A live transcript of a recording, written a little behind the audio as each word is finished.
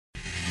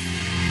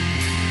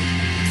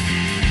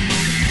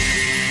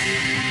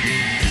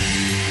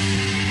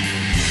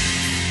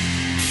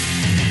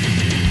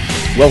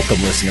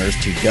Welcome, listeners,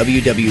 to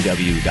www.ironradio.org,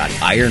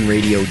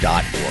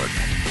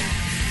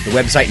 the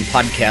website and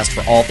podcast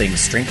for all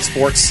things strength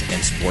sports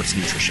and sports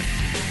nutrition.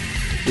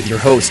 With your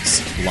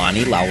hosts,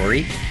 Lonnie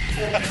Lowery.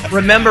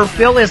 Remember,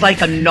 Phil is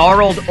like a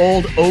gnarled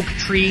old oak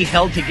tree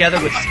held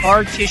together with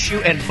scar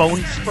tissue and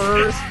bone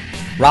spurs.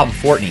 Rob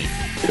Fortney.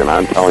 And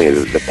I'm telling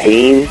you, the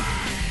pain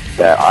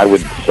that I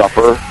would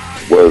suffer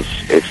was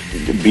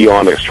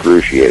beyond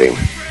excruciating.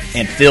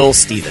 And Phil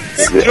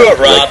Stevens. Do it,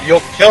 Rob.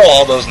 You'll kill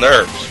all those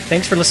nerves.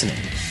 Thanks for listening.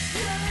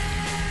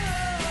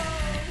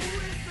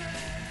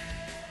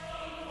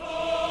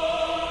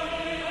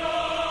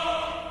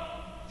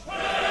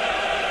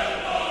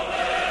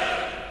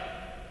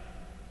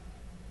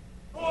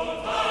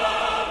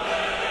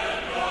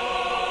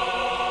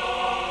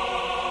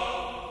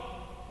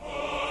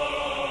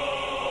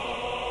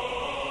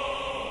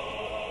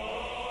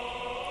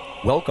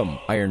 Welcome,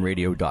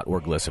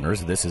 ironradio.org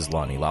listeners. This is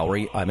Lonnie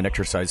Lowery. I'm an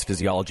exercise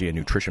physiology and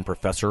nutrition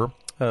professor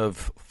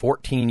of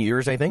 14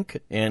 years, I think,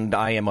 and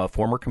I am a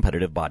former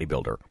competitive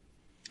bodybuilder.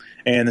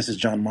 And this is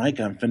John Mike.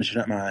 I'm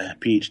finishing up my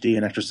PhD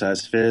in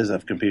exercise phys.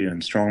 I've competed in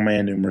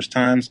strongman numerous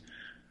times,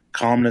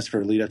 columnist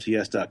for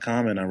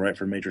LeadUpToYes.com, and I write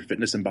for major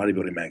fitness and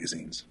bodybuilding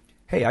magazines.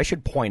 Hey, I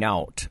should point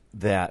out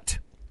that,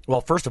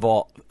 well, first of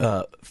all,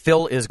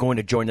 Phil is going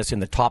to join us in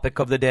the topic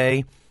of the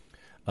day.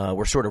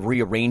 We're sort of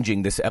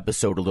rearranging this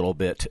episode a little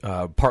bit,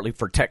 partly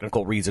for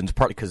technical reasons,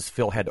 partly because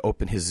Phil had to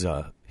open his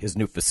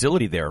new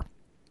facility there.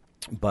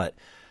 But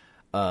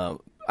I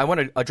want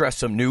to address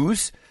some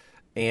news,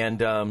 and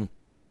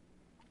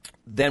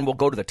then we'll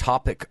go to the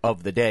topic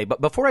of the day.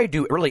 But before I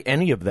do really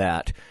any of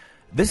that,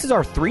 this is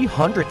our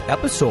 300th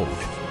episode.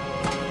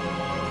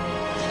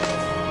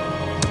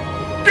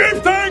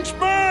 Give thanks,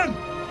 man!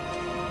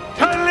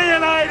 To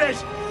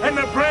Leonidas and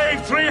the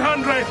brave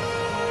 300!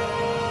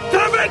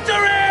 To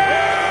victory!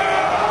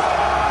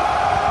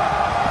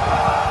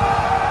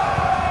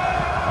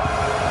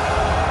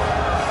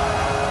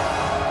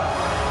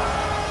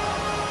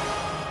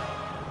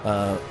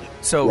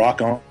 So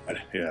rock on,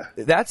 yeah.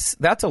 That's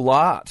a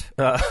lot.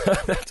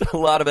 That's a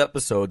lot of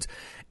episodes,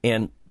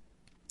 and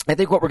I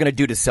think what we're going to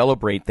do to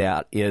celebrate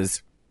that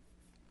is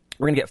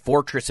we're going to get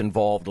Fortress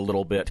involved a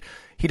little bit.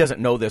 He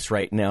doesn't know this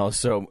right now,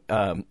 so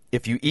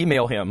if you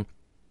email him,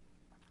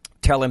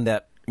 tell him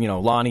that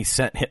Lonnie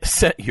sent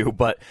you.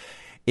 But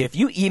if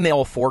you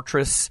email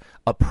Fortress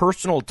a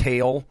personal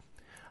tale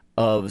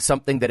of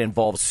something that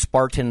involves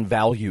Spartan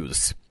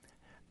values,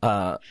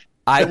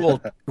 I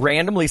will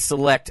randomly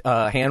select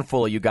a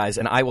handful of you guys,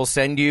 and I will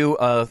send you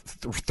a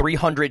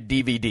 300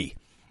 DVD.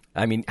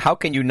 I mean, how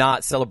can you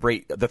not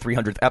celebrate the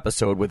 300th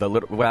episode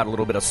without a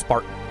little bit of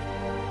Spartan?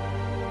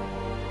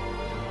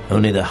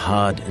 Only the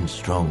hard and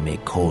strong may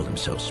call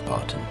themselves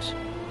Spartans.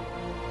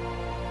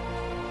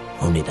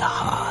 Only the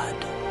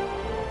hard.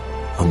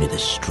 Only the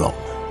strong.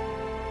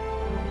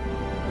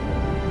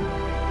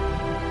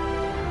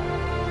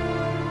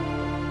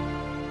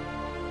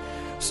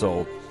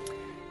 So,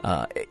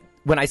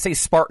 when I say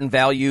Spartan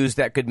values,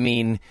 that could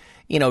mean,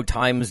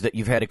 times that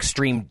you've had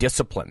extreme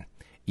discipline,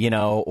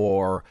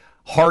 or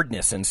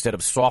hardness instead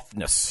of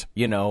softness,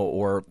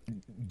 or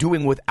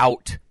doing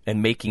without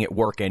and making it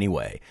work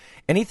anyway.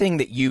 Anything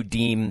that you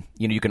deem,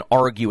 you can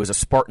argue as a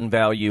Spartan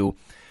value,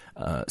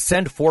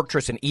 send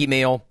Fortress an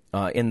email.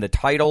 In the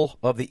title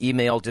of the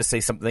email, just say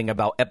something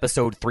about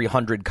episode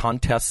 300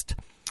 contest,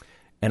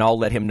 and I'll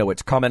let him know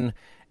it's coming.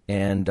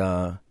 And,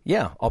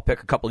 I'll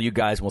pick a couple of you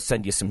guys, and we'll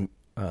send you some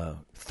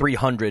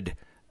 300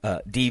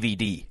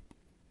 DVD.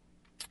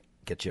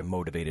 Get you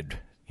motivated,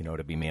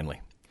 to be manly.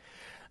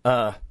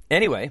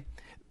 Anyway,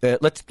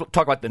 let's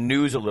talk about the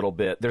news a little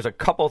bit. There's a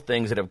couple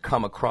things that have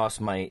come across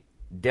my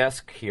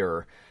desk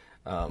here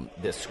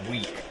this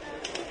week.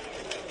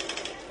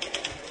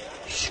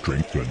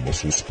 Strength and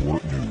muscle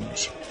sport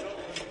news.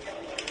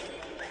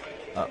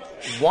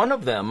 One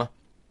of them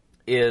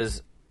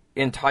is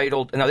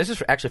entitled, now this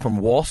is actually from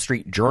Wall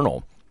Street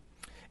Journal,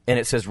 and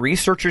it says,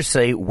 researchers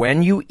say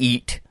when you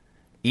eat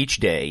each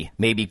day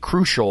may be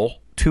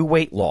crucial to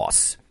weight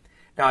loss.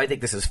 Now, I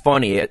think this is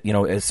funny,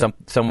 as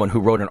someone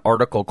who wrote an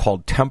article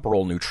called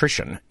Temporal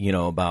Nutrition,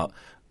 about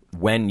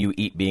when you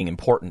eat being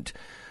important.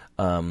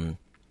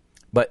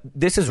 But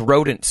this is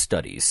rodent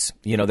studies.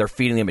 They're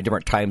feeding them at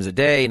different times of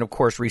day, and of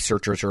course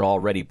researchers are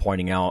already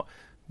pointing out,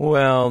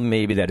 well,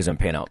 maybe that doesn't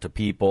pan out to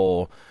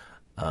people.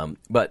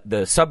 But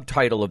the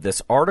subtitle of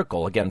this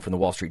article, again from the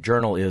Wall Street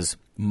Journal, is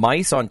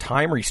Mice on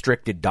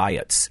Time-Restricted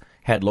Diets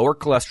Had Lower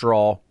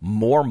Cholesterol,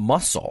 More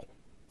Muscle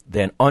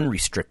Than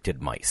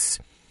Unrestricted Mice.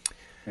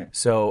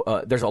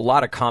 So there's a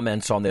lot of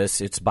comments on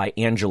this. It's by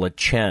Angela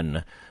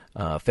Chen,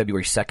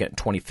 February 2nd,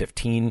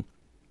 2015.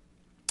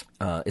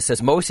 It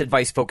says most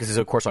advice focuses,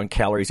 of course, on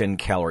calories in,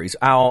 calories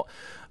out,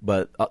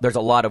 but there's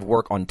a lot of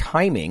work on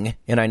timing,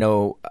 and I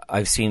know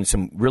I've seen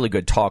some really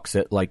good talks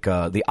at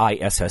the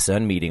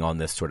ISSN meeting on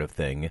this sort of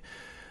thing.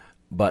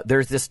 But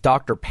there's this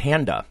Dr.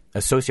 Panda,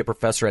 associate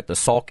professor at the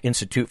Salk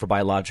Institute for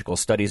Biological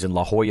Studies in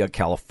La Jolla,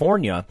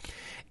 California,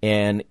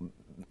 and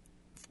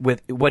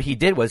with what he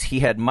did was he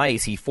had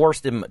mice. He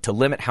forced them to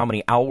limit how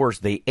many hours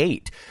they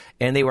ate,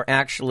 and they were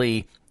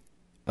actually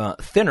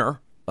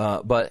thinner,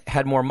 but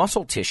had more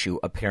muscle tissue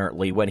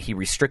apparently when he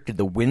restricted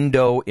the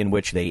window in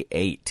which they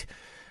ate.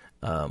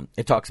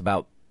 It talks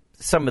about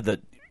some of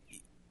the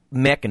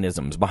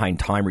mechanisms behind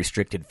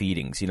time-restricted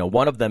feedings.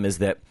 One of them is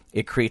that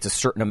it creates a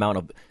certain amount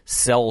of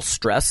cell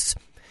stress,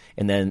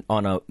 and then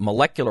on a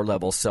molecular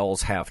level,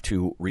 cells have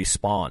to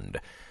respond.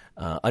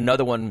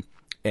 Another one,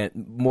 and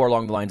more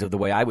along the lines of the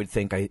way I would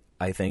think,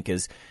 I think,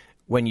 is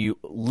when you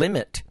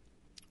limit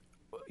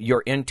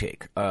your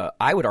intake,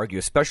 I would argue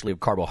especially of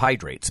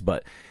carbohydrates,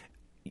 but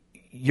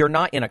you're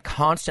not in a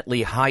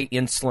constantly high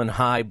insulin,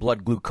 high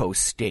blood glucose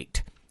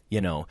state.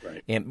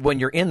 Right. And when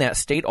you're in that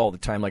state all the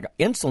time, like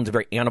insulin's a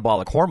very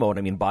anabolic hormone.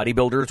 I mean,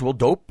 bodybuilders will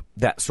dope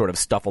that sort of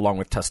stuff along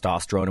with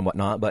testosterone and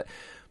whatnot, but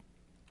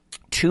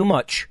too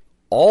much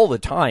all the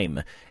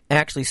time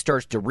actually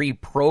starts to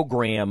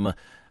reprogram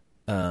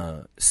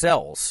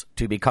cells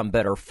to become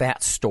better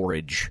fat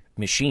storage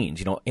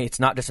machines. It's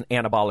not just an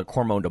anabolic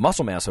hormone to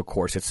muscle mass, of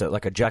course. It's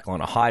like a Jekyll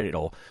and a Hyde.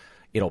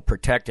 It'll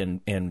protect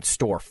and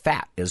store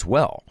fat as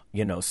well.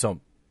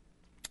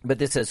 But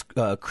this is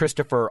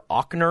Christopher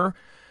Ochner,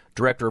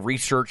 Director of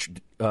Research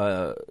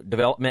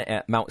Development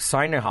at Mount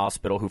Sinai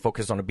Hospital, who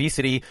focuses on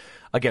obesity,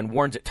 again,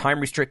 warns that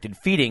time-restricted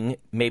feeding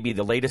may be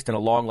the latest in a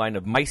long line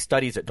of mice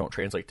studies that don't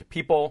translate to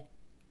people.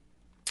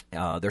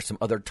 There's some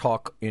other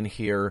talk in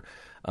here.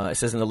 It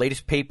says in the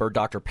latest paper,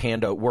 Dr.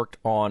 Panda worked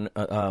on,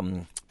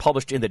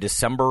 published in the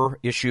December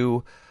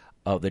issue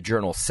of the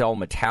journal Cell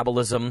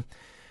Metabolism.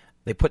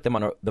 They put them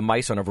on the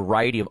mice on a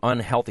variety of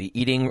unhealthy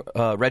eating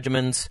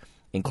regimens,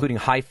 including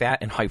high-fat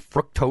and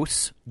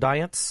high-fructose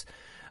diets.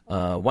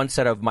 One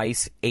set of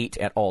mice ate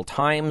at all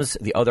times.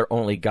 The other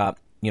only got,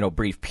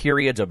 brief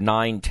periods of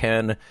 9,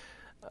 10,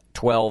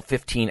 12,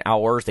 15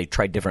 hours. They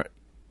tried different,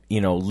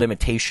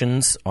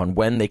 limitations on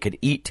when they could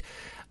eat.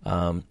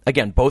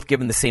 Again, both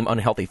given the same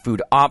unhealthy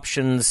food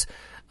options.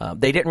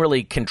 They didn't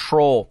really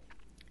control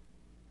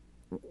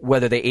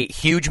whether they ate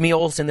huge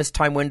meals in this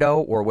time window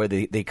or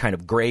whether they kind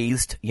of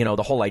grazed.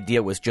 The whole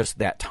idea was just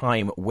that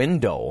time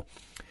window.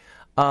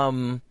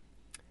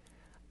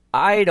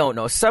 I don't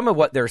know. Some of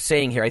what they're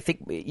saying here, I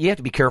think you have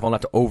to be careful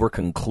not to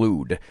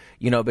over-conclude,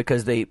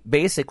 because they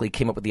basically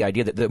came up with the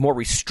idea that the more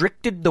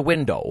restricted the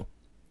window,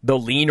 the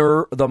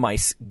leaner the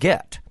mice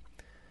get.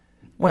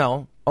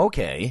 Well,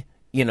 okay.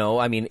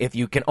 If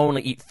you can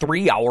only eat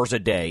 3 hours a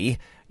day,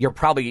 you're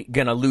probably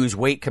going to lose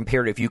weight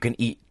compared to if you can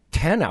eat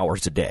 10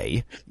 hours a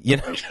day.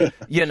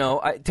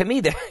 To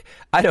me,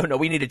 I don't know.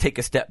 We need to take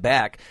a step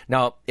back.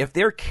 Now, if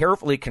they're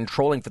carefully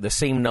controlling for the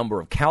same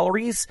number of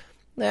calories,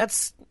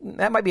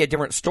 that might be a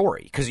different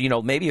story, because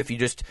maybe if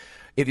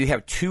you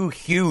have 2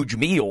 huge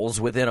meals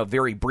within a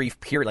very brief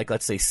period, like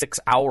let's say 6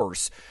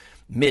 hours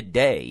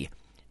midday,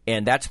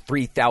 and that's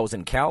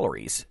 3,000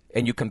 calories,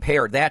 and you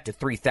compare that to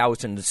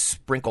 3,000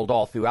 sprinkled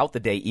all throughout the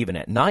day, even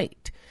at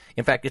night.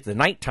 In fact, it's the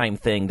nighttime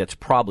thing that's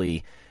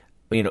probably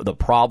the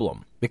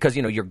problem, because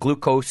your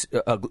glucose,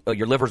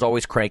 your liver's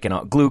always cranking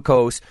out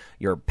glucose,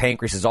 your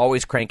pancreas is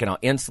always cranking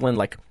out insulin,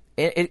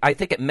 I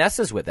think it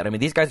messes with it. I mean,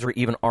 these guys are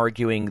even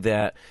arguing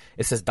that,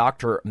 it says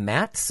Dr.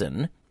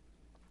 Matson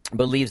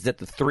believes that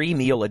the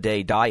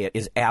 3-meal-a-day diet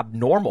is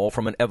abnormal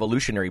from an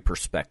evolutionary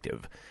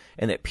perspective,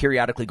 and that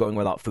periodically going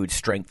without food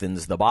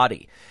strengthens the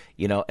body.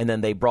 And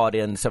then they brought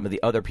in some of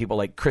the other people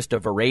like Krista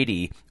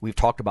Varady. We've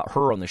talked about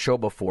her on the show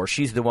before.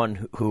 She's the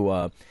one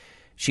who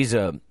she's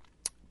a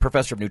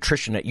professor of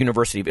nutrition at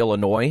University of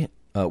Illinois,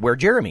 where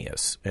Jeremy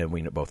is, and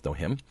we both know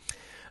him.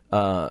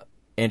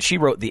 And she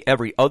wrote the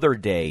Every Other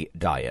Day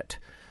diet,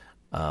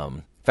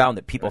 found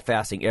that people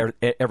fasting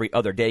every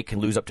other day can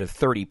lose up to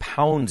 30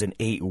 pounds in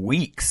 8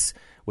 weeks,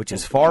 which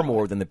is far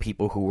more than the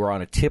people who were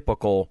on a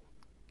typical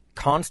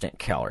constant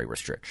calorie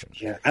restriction.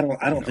 Yeah, I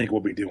don't think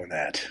we'll be doing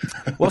that.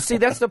 Well, see,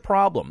 that's the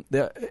problem.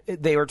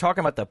 They were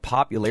talking about the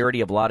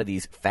popularity of a lot of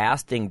these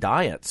fasting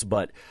diets,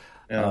 but,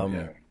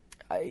 to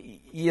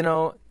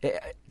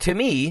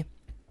me,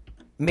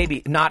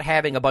 maybe not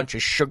having a bunch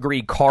of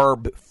sugary,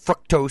 carb,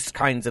 fructose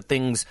kinds of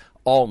things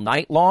all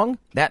night long,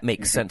 that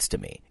makes sense to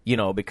me,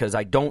 because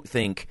I don't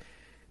think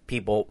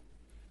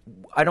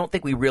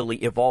we really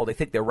evolved. I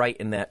think they're right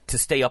in that to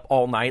stay up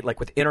all night, like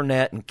with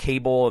internet and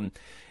cable, and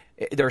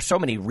there are so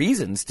many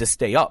reasons to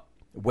stay up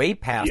way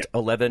past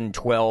 11,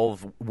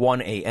 12,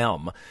 1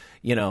 a.m.,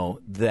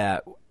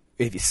 that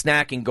if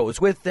snacking goes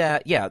with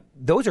that,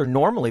 those are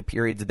normally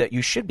periods that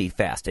you should be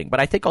fasting. But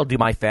I think I'll do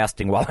my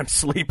fasting while I'm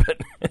sleeping.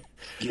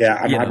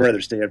 I'd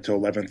rather stay up till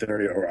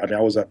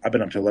 11:30. I've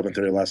been up till 11:30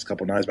 the last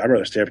couple of nights, but I'd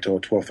rather stay up till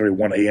 12:30,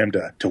 1 a.m.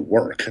 to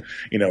work,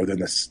 than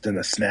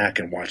the snack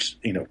and watch,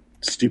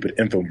 stupid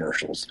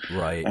infomercials.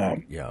 Right.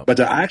 But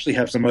I actually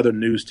have some other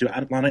news too.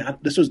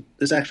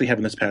 This actually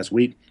happened this past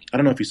week. I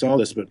don't know if you saw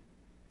this, but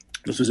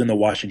this was in the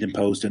Washington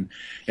Post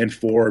and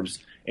Forbes.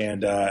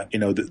 And,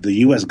 the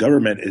U.S.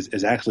 government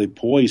is actually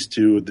poised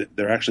to,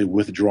 they're actually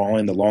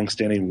withdrawing the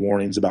longstanding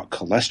warnings about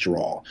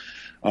cholesterol.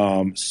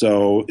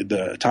 So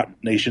the top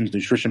nation's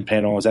nutrition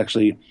panel has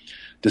actually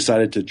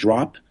decided to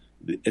drop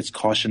it's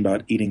cautioned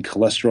about eating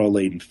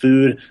cholesterol-laden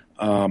food,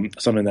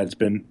 something that's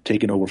been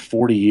taken over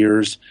 40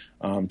 years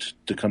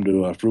to come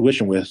to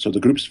fruition with. So the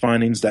group's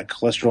findings that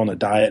cholesterol in the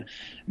diet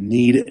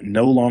need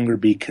no longer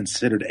be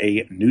considered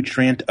a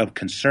nutrient of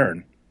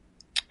concern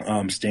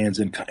stands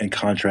in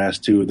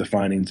contrast to the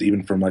findings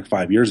even from like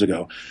 5 years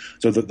ago.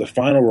 So the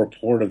final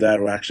report of that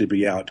will actually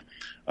be out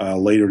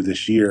later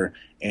this year.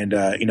 And,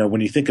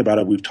 when you think about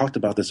it, we've talked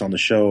about this on the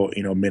show,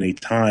 many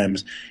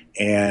times.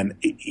 And,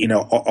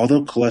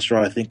 although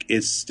cholesterol, I think,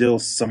 is still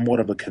somewhat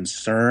of a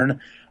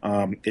concern,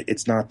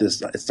 it's not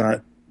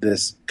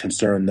this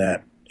concern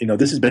that,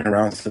 this has been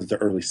around since the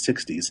early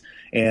 60s.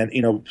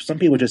 And, some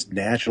people just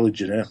naturally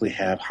genetically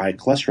have high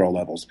cholesterol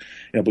levels.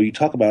 But you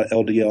talk about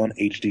LDL and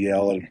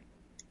HDL and,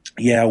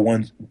 we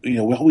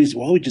always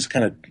just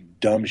kind of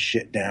dumb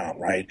shit down,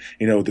 right?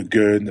 The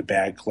good and the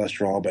bad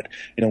cholesterol. But,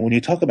 when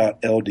you talk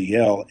about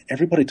LDL,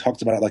 everybody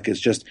talks about it like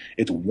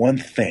it's one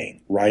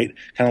thing, right?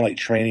 Kind of like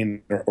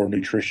training or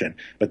nutrition.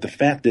 But the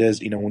fact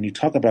is, when you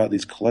talk about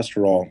these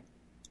cholesterol,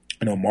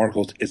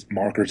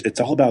 markers, it's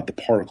all about the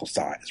particle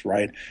size,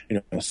 right?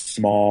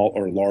 Small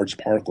or large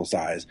particle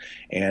size.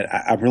 And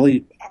I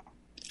really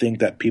think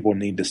that people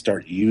need to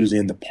start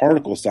using the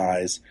particle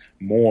size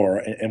more,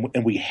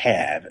 and we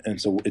have,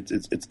 and so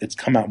it's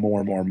come out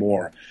more and more and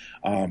more,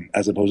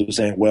 as opposed to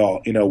saying,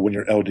 well, when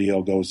your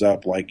LDL goes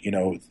up, like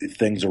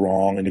things are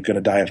wrong and you're going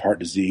to die of heart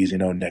disease,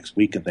 next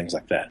week and things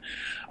like that.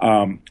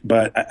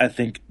 But I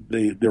think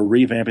they're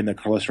revamping the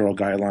cholesterol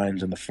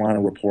guidelines, and the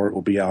final report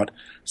will be out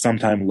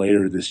sometime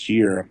later this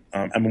year.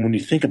 When you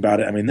think about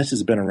it, this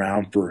has been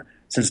around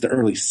since the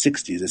early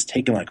 60s. It's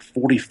taken like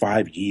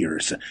 45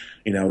 years,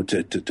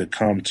 to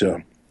come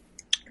to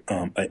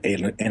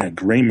an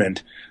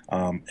agreement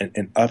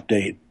and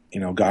update,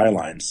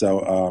 guidelines.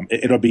 So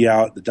it'll be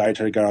out, the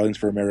dietary guidelines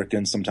for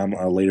Americans, sometime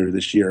later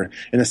this year.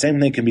 And the same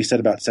thing can be said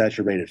about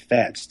saturated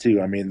fats too.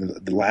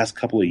 The last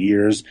couple of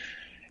years,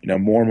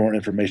 more and more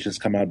information has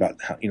come out about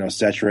how,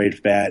 saturated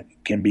fat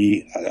can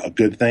be a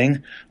good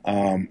thing.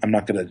 I'm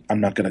not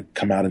gonna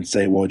come out and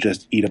say, well,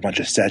 just eat a bunch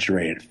of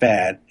saturated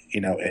fat,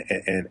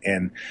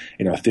 and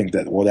think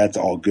that, well, that's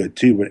all good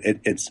too. But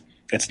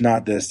it's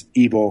not this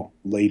evil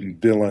laden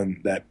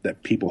villain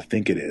that people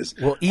think it is.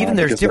 Well, even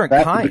there's different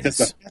kinds. Because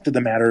the fact of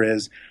the matter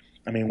is,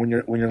 when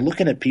you're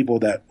looking at people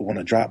that want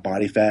to drop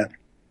body fat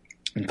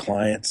and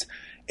clients,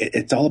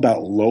 it's all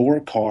about lower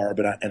carb,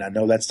 and I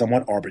know that's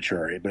somewhat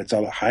arbitrary, but it's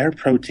all about higher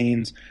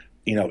proteins,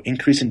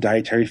 increasing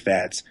dietary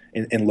fats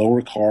and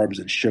lower carbs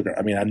and sugar.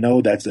 I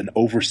know that's an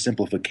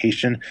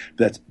oversimplification,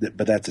 but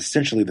that's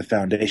essentially the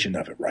foundation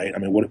of it, right?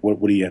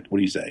 What do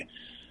you say?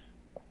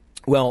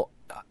 Well,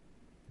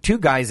 two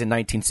guys in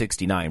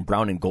 1969,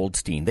 Brown and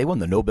Goldstein, they won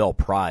the Nobel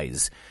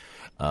Prize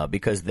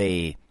because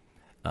they,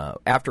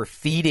 after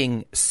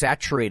feeding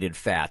saturated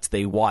fats,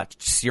 they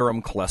watched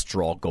serum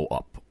cholesterol go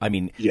up.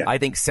 I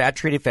think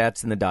saturated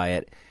fats in the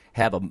diet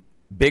have a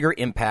bigger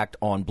impact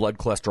on blood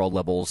cholesterol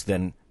levels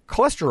than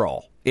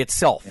cholesterol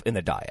itself in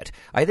the diet.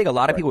 I think a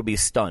lot of people would be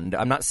stunned.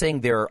 I'm not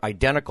saying they're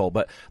identical,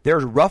 but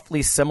there's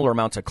roughly similar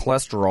amounts of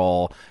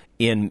cholesterol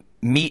in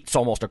meats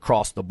almost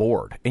across the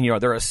board. And,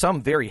 there are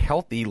some very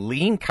healthy,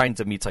 lean kinds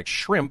of meats like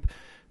shrimp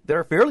that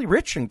are fairly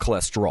rich in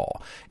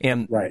cholesterol.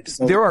 And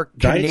so there are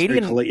dietary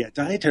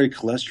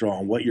cholesterol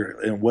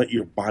and what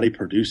your body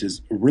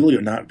produces really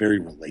are not very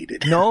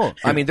related. No.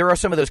 There are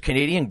some of those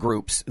Canadian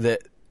groups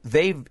that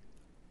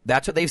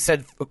that's what they've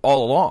said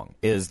all along,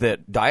 is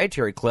that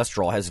dietary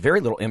cholesterol has very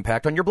little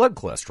impact on your blood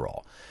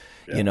cholesterol.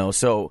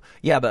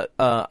 But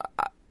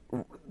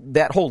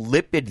that whole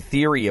lipid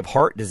theory of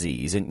heart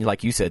disease, and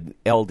like you said,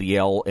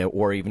 LDL,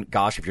 or even,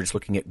 if you're just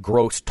looking at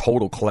gross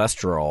total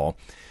cholesterol,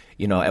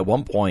 at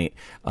one point,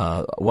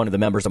 one of the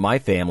members of my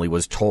family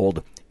was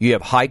told, you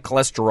have high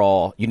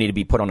cholesterol, you need to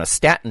be put on a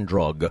statin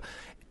drug.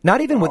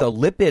 Not even with a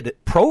lipid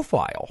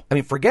profile.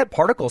 Forget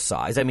particle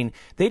size.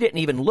 They didn't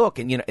even look,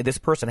 and this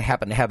person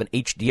happened to have an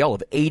HDL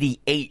of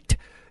 88.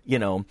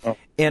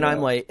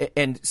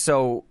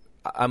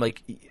 I'm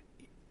like,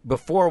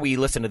 before we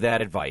listen to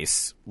that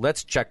advice,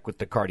 let's check with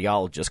the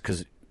cardiologist,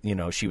 because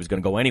she was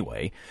going to go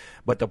anyway.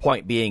 But the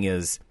point being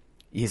is,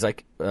 he's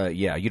like,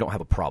 you don't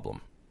have a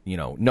problem.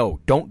 No,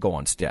 don't go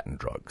on statin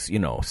drugs.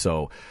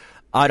 So.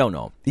 I don't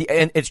know.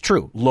 And it's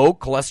true. Low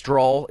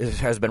cholesterol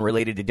has been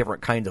related to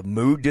different kinds of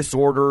mood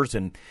disorders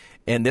and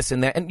this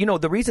and that. And,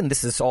 the reason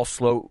this is all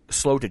slow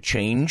to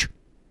change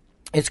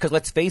is because,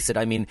 let's face it,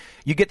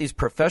 you get these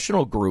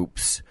professional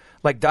groups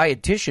like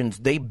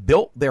dietitians, they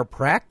built their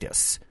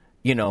practice,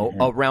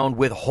 around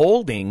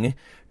withholding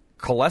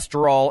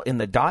cholesterol in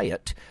the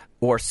diet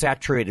or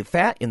saturated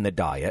fat in the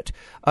diet.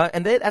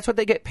 And that's what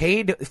they get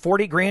paid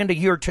 $40,000 a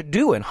year to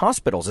do in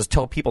hospitals, is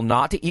tell people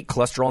not to eat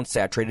cholesterol and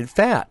saturated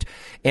fat.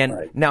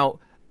 And now,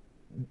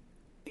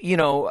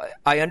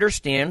 I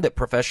understand that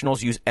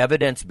professionals use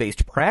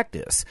evidence-based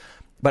practice,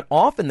 but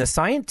often the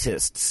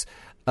scientists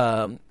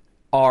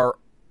are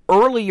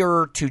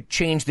earlier to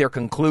change their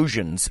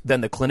conclusions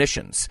than the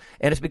clinicians.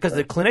 And it's because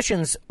the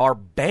clinicians are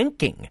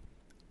banking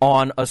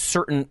on a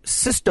certain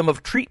system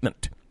of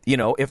treatment. You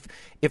know,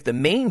 if the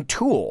main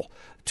tool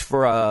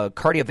for a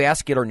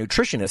cardiovascular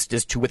nutritionist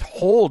is to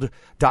withhold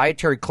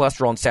dietary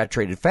cholesterol and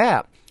saturated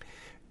fat,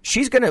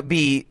 she's going to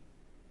be,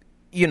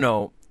 you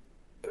know,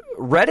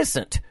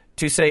 reticent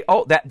to say,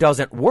 oh, that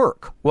doesn't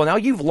work. Well, now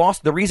you've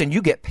lost the reason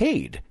you get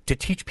paid to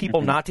teach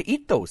people not to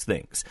eat those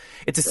things.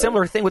 It's a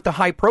similar thing with the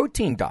high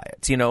protein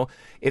diets. You know,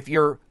 if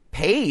you're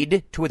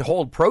paid to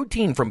withhold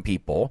protein from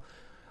people,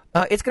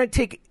 it's going to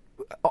take,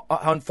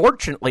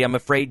 unfortunately, I'm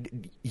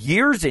afraid,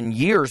 years and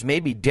years,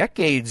 maybe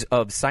decades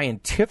of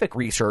scientific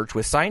research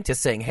with scientists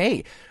saying,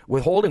 hey,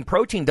 withholding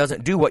protein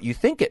doesn't do what you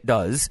think it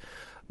does,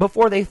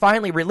 before they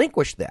finally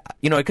relinquish that,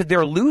 you know, because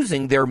they're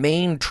losing their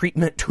main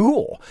treatment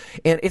tool.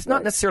 And it's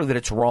not necessarily that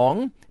it's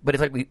wrong, but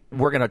it's like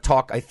we're going to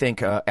talk, I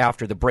think,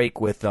 after the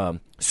break with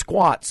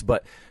squats,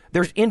 but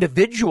there's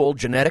individual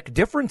genetic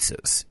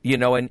differences, you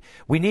know, and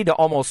we need to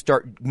almost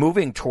start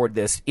moving toward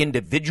this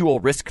individual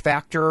risk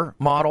factor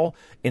model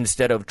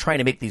instead of trying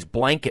to make these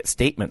blanket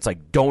statements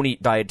like don't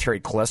eat dietary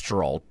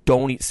cholesterol,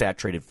 don't eat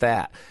saturated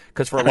fat,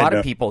 because for a lot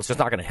of people, it's just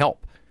not going to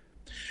help.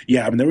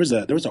 Yeah, I mean, there was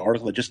an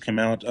article that just came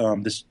out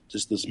this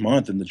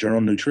month in the Journal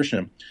of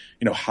Nutrition.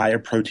 You know, higher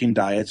protein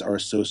diets are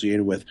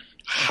associated with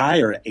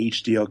higher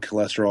HDL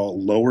cholesterol,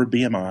 lower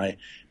BMI,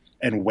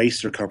 and waist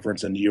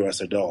circumference in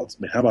U.S. adults.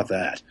 I mean, how about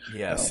that?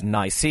 Yes,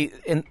 nice. See,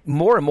 and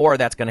more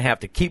that's going to have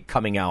to keep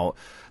coming out.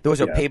 There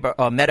was a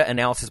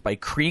meta-analysis by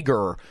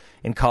Krieger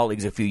and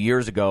colleagues a few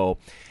years ago,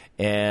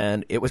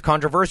 and it was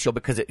controversial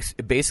because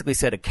it basically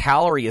said a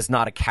calorie is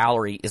not a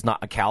calorie is not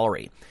a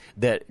calorie.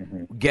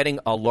 That getting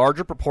a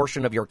larger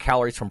proportion of your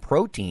calories from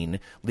protein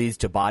leads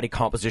to body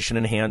composition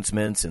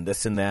enhancements and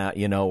this and that,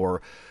 you know,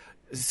 or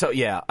so,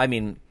 yeah, I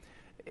mean,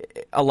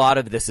 a lot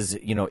of this is,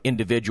 you know,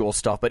 individual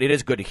stuff, but it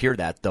is good to hear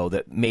that, though,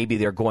 that maybe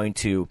they're going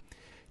to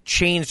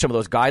change some of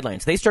those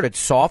guidelines. They started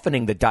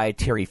softening the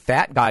dietary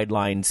fat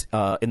guidelines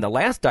in the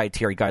last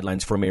dietary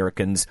guidelines for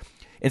Americans.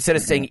 Instead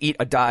of saying eat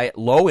a diet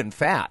low in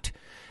fat,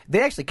 they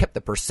actually kept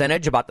the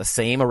percentage about the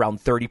same, around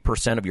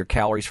 30% of your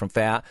calories from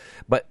fat,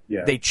 but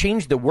they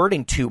changed the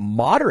wording to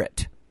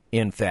moderate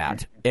in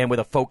fat and with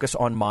a focus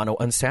on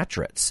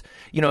monounsaturates.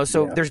 You know,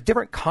 so there's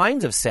different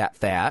kinds of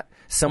fat.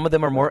 Some of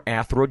them are more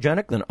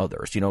atherogenic than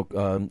others, you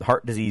know,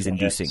 heart disease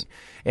inducing.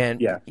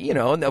 And, you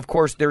know, and of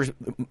course there's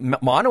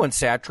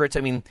monounsaturates.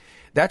 I mean,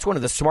 that's one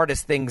of the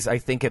smartest things I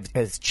think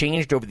has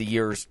changed over the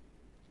years.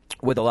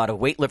 With a lot of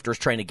weightlifters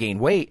trying to gain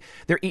weight,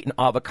 they're eating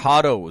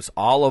avocados,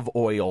 olive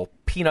oil,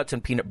 peanuts,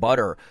 and peanut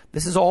butter.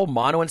 This is all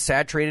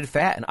monounsaturated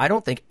fat, and I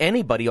don't think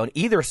anybody on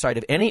either side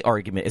of any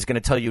argument is going to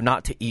tell you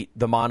not to eat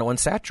the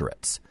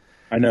monounsaturates.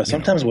 I know.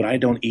 Sometimes when I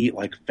don't eat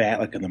like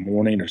fat, like in the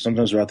morning or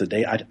sometimes throughout the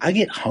day, I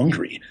get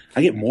hungry.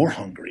 I get more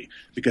hungry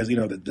because, you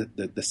know,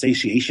 the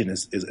satiation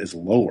is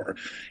lower.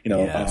 You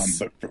know,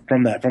 but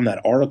from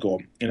that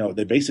article, you know,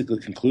 they basically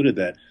concluded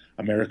that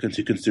Americans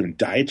who consume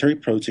dietary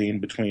protein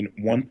between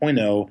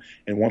 1.0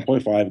 and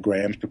 1.5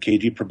 grams per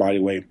kg per body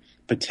weight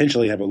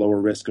potentially have a lower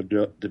risk of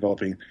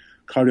developing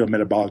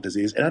cardiometabolic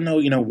disease. And I know,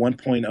 you know,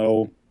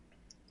 1.0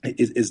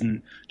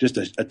 isn't just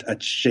a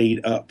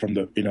shade up from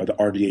the, you know, the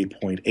RDA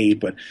 0.8,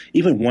 but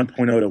even 1.0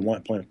 to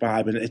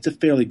 1.5, and it's a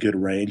fairly good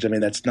range. I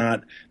mean, that's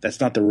not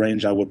the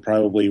range I would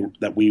probably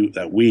that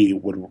we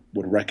would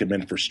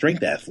recommend for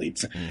strength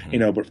athletes, you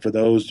know, but for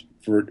those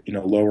you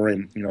know,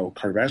 lowering, you know,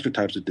 cardiovascular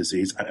types of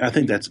disease, I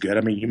think that's good.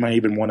 I mean, you might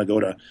even want to go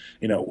to,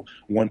 you know,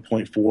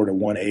 1.4 to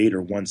 1.8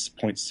 or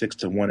 1.6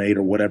 to 1.8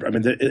 or whatever. I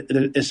mean,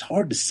 it's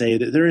hard to say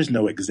that there is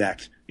no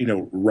exact, you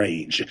know,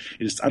 range.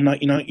 You're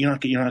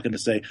not going to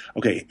say,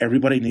 okay,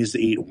 everybody needs to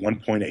eat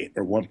 1.8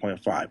 or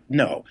 1.5.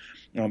 No,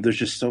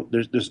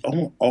 there's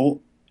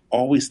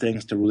always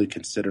things to really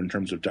consider in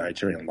terms of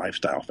dietary and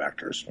lifestyle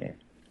factors.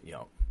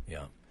 Yeah.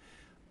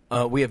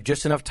 We have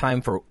just enough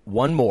time for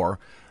one more.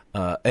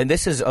 And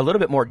this is a little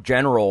bit more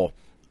general,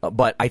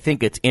 but I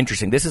think it's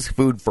interesting. This is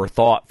food for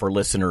thought for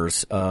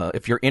listeners.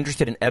 If you're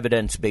interested in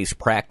evidence-based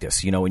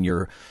practice, you know, in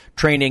your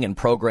training and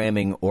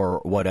programming or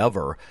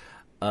whatever,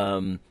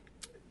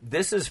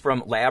 this is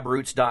from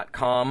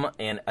labroots.com,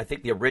 and I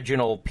think the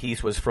original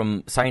piece was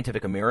from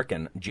Scientific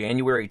American,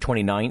 January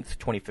 29th,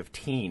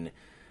 2015.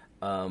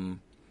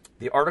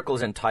 The article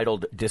is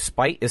entitled,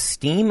 "Despite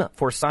Esteem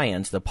for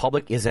Science, the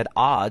Public is at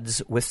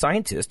Odds with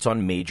Scientists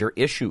on Major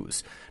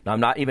Issues." Now, I'm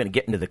not even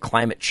getting into the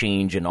climate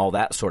change and all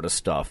that sort of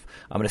stuff.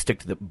 I'm going to stick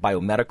to the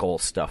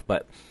biomedical stuff.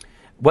 But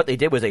what they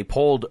did was they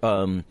polled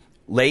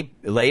lay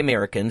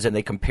Americans, and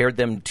they compared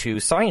them to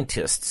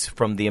scientists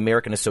from the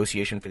American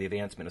Association for the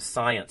Advancement of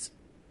Science.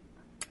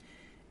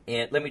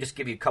 And let me just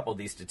give you a couple of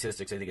these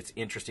statistics. I think it's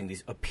interesting.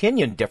 These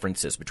opinion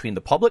differences between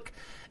the public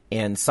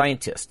and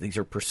scientists. These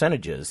are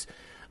percentages.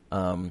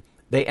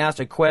 They asked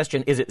a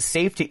question, is it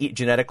safe to eat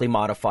genetically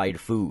modified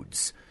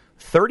foods?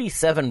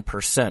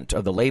 37%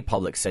 of the lay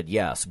public said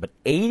yes, but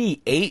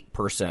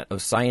 88%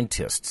 of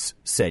scientists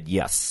said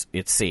yes,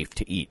 it's safe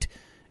to eat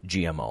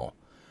GMO.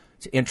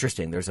 It's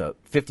interesting. There's a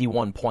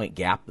 51-point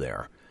gap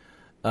there.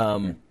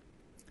 Do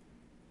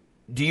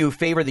you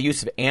favor the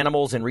use of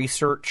animals in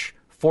research?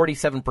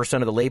 47%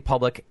 of the lay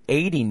public,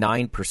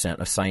 89%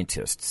 of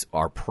scientists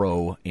are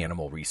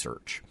pro-animal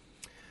research.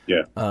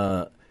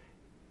 Yeah.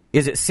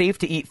 Is it safe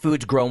to eat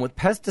foods grown with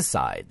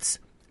pesticides?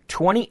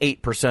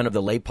 28% of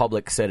the lay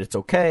public said it's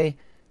okay.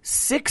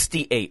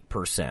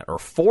 68%, or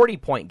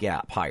 40-point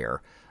gap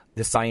higher,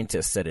 the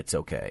scientists said it's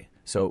okay.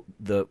 So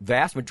the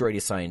vast majority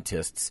of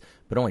scientists,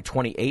 but only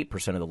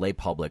 28% of the lay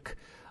public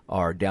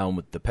are down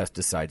with the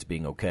pesticides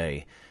being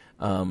okay.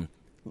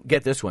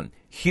 Get this one.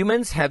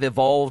 Humans have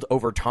evolved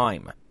over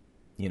time.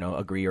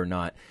 Agree or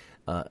not.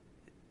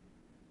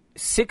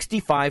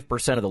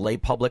 65% of the lay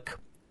public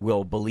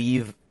will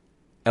believe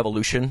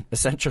evolution,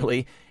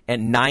 essentially,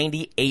 and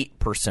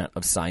 98%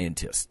 of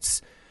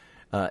scientists.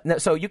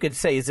 So you could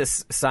say, is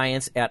this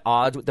science at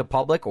odds with the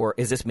public, or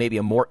is this maybe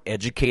a more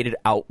educated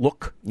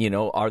outlook?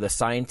 Are the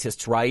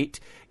scientists right?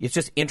 It's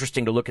just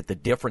interesting to look at the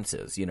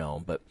differences,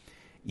 But,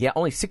 yeah,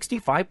 only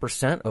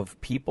 65% of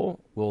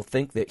people will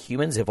think that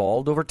humans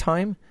evolved over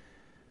time.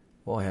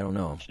 Boy, I don't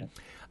know.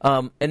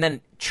 And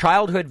then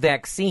childhood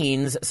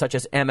vaccines, such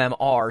as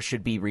MMR,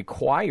 should be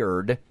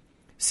required.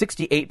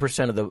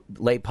 68% of the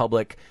lay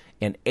public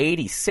and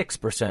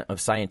 86%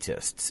 of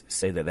scientists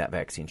say that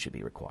vaccine should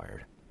be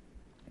required.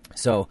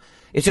 So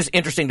it's just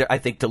interesting, I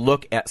think, to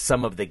look at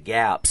some of the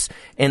gaps.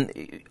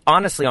 And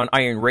honestly, on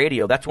Iron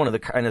Radio, that's one of the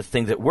kind of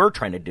things that we're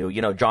trying to do.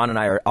 John and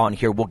I are on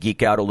here. We'll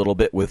geek out a little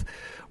bit with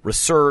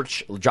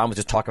research. John was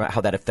just talking about how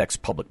that affects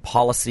public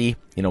policy,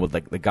 with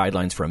like the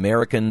guidelines for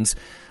Americans.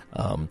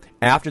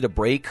 After the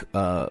break,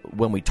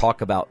 when we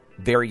talk about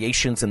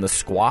variations in the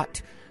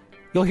squat,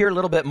 you'll hear a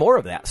little bit more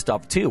of that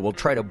stuff, too. We'll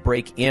try to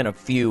break in a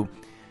few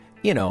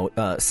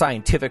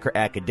scientific or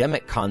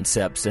academic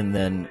concepts and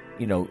then,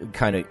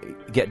 kind of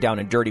get down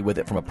and dirty with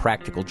it from a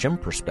practical gym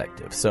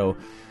perspective. So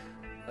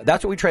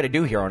that's what we try to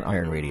do here on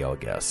Iron Radio, I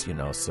guess,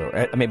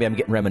 So maybe I'm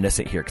getting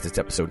reminiscent here because it's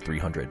episode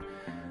 300.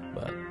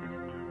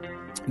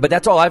 But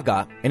that's all I've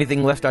got.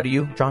 Anything left out of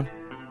you, John?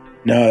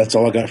 No, that's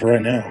all I got for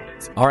right now.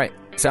 All right.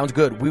 Sounds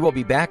good. We will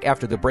be back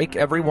after the break,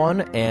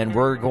 everyone, and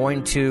we're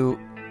going to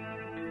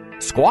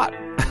squat.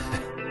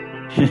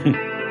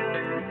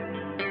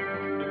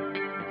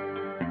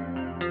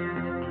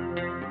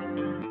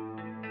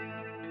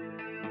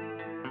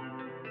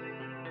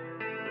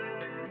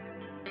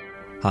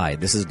 Hi,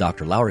 this is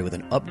Dr. Lowry with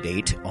an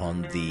update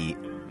on the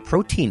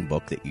protein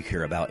book that you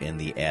hear about in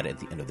the ad at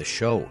the end of the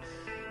show.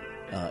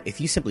 If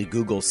you simply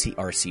Google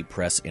CRC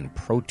Press and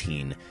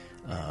protein,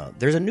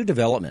 there's a new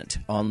development.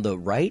 On the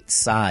right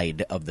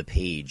side of the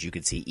page, you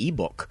can see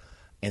ebook,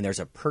 and there's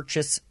a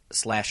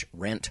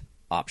purchase/rent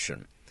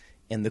option.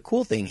 And the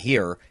cool thing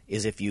here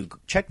is if you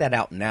check that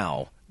out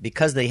now,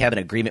 because they have an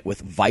agreement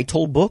with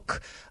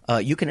VitalBook,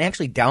 you can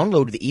actually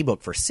download the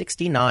ebook for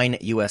 $69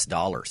 US.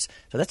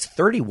 So that's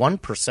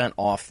 31%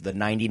 off the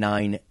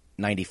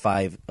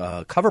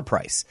 $99.95 cover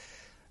price.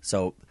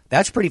 So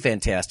that's pretty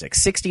fantastic.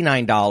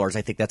 $69,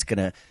 I think that's going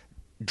to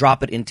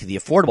drop it into the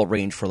affordable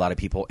range for a lot of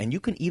people, and you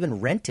can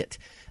even rent it.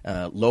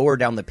 Lower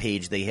down the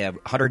page, they have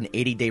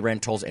 180-day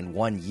rentals and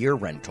 1-year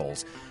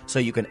rentals, so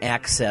you can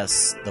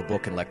access the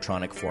book in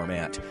electronic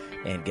format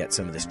and get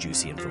some of this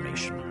juicy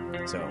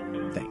information. So,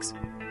 thanks.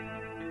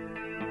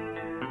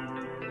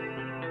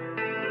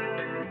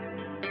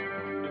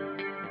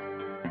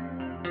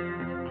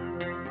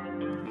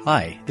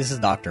 Hi, this is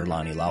Dr.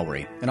 Lonnie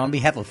Lowry, and on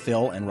behalf of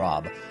Phil and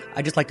Rob,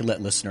 I'd just like to let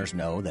listeners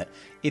know that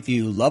if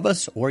you love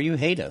us or you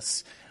hate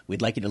us,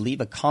 we'd like you to leave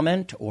a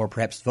comment or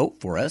perhaps vote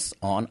for us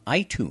on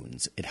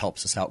iTunes. It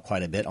helps us out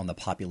quite a bit on the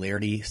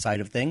popularity side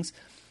of things.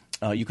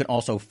 You can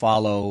also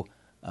follow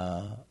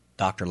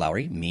Dr.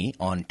 Lowry, me,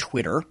 on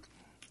Twitter.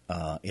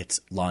 It's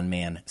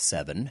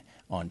Lawnman7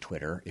 on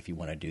Twitter if you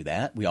want to do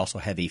that. We also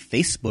have a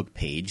Facebook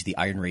page, the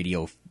Iron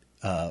Radio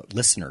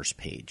listeners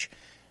page.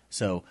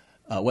 So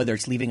whether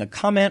it's leaving a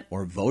comment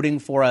or voting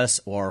for us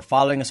or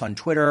following us on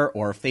Twitter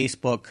or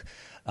Facebook,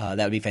 that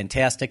would be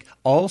fantastic.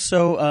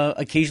 Also,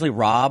 occasionally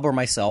Rob or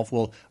myself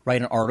will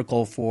write an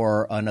article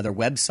for another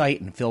website,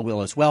 and Phil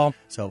will as well.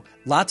 So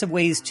lots of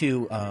ways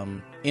to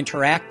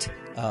interact,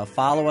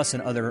 follow us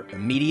in other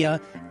media,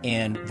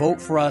 and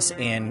vote for us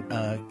and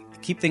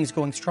keep things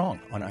going strong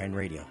on Iron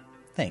Radio.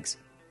 Thanks.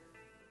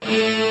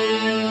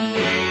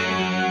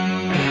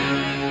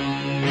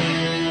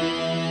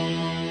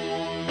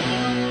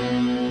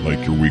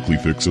 Like your weekly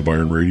fix of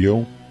Iron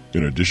Radio?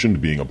 In addition to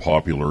being a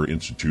popular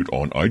institute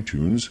on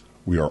iTunes,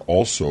 we are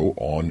also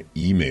on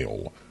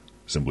email.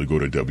 Simply go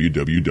to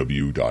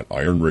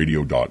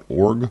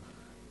www.ironradio.org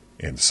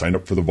and sign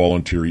up for the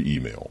voluntary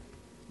email.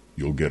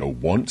 You'll get a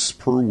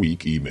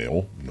once-per-week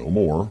email, no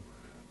more.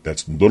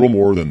 That's little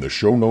more than the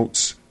show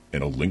notes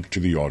and a link to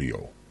the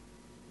audio.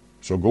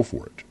 So go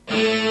for it.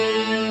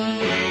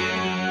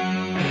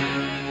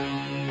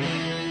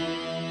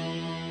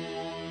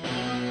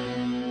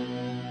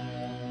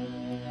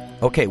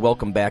 Okay,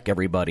 welcome back,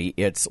 everybody.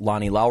 It's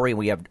Lonnie Lowry.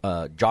 We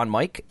have John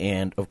Mike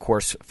and, of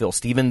course, Phil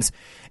Stevens.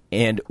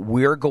 And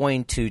we're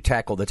going to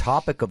tackle the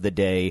topic of the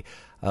day,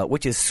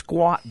 which is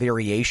squat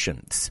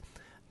variations.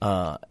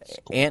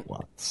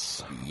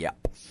 Squats.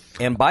 Yep.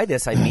 And by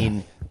this, I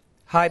mean,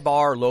 high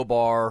bar, low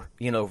bar,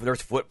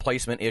 there's foot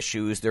placement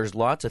issues. There's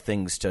lots of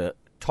things to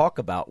talk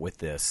about with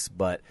this.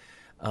 But,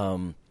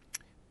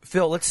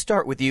 Phil, let's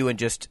start with you and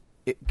just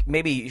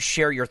maybe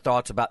share your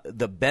thoughts about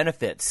the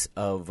benefits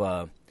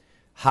of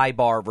high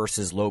bar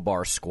versus low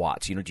bar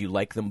squats. Do you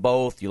like them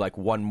both? Do you like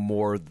one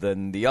more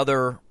than the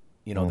other?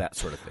 That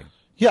sort of thing.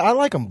 Yeah, I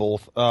like them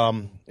both.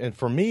 And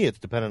for me, it's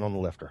dependent on the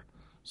lifter.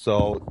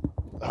 So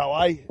how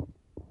I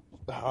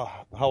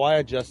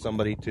adjust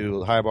somebody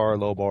to high bar or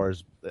low bar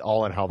is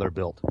all in how they're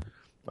built,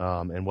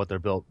 and what their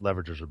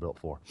leverages are built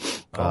for.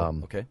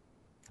 Okay.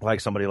 Like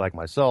somebody like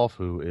myself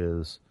who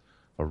is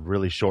a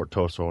really short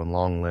torso and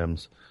long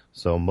limbs,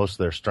 so most of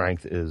their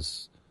strength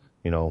is,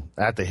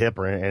 at the hip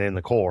and in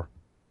the core.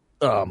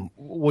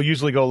 We'll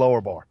usually go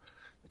lower bar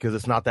because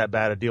it's not that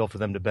bad a deal for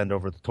them to bend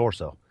over the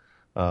torso,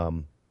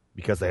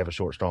 because they have a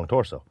short, strong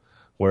torso.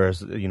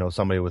 Whereas,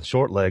 somebody with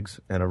short legs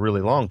and a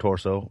really long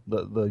torso,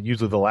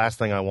 usually the last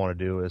thing I want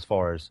to do as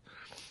far as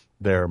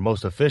their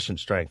most efficient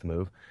strength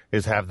move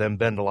is have them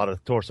bend a lot of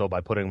the torso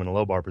by putting them in a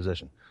low bar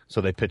position so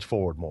they pitch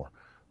forward more.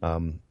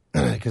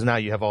 Because now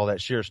you have all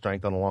that shear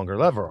strength on a longer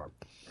lever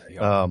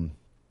arm.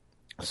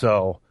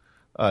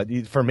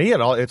 For me,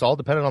 it's all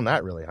dependent on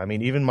that, really. I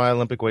mean, even my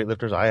Olympic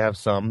weightlifters, I have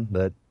some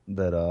that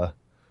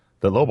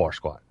low bar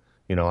squat.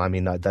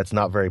 That's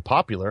not very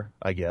popular,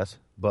 I guess,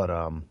 but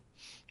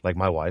like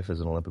my wife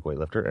is an Olympic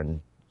weightlifter and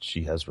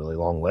she has really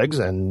long legs,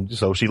 and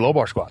so she low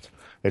bar squats.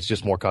 It's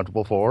just more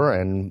comfortable for her,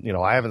 and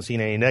I haven't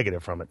seen any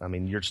negative from it. I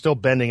mean, you're still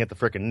bending at the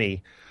frickin'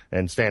 knee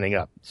and standing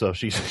up, so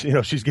she's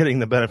she's getting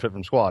the benefit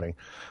from squatting.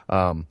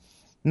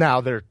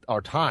 Now there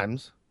are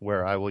times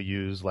where I will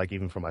use, like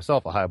even for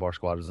myself, a high bar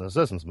squat as an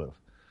assistance move.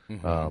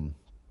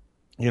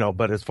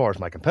 But as far as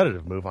my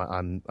competitive move,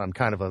 I'm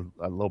kind of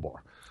a low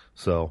bar.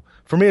 So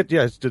for me,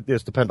 it's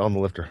dependent on the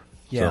lifter.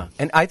 Yeah, so.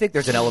 and I think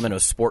there's an element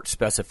of sport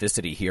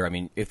specificity here. I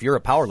mean, if you're a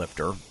power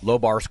lifter, low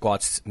bar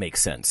squats make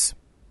sense,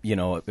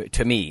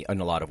 to me in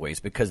a lot of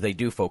ways, because they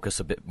do focus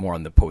a bit more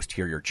on the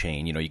posterior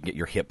chain. You can get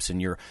your hips and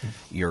your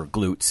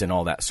glutes and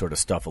all that sort of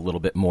stuff a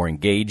little bit more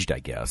engaged, I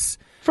guess.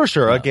 For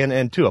sure. Again,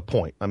 and to a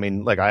point. I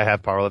mean, like I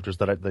have powerlifters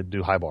that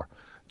do high bar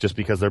just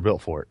because they're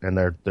built for it and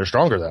they're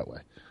stronger that way.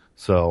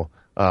 So,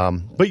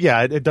 but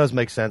yeah, it does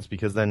make sense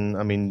because then,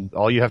 I mean,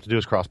 all you have to do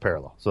is cross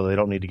parallel, so they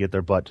don't need to get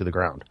their butt to the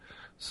ground.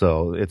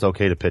 So it's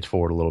okay to pitch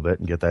forward a little bit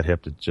and get that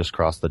hip to just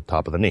cross the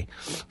top of the knee.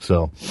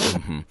 So,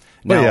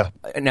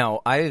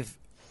 Now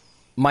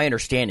my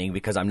understanding,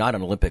 because I'm not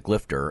an Olympic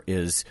lifter,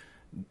 is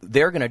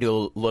they're going to do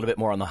a little bit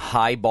more on the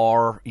high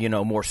bar,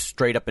 more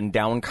straight up and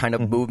down kind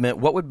of movement.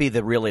 What would be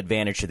the real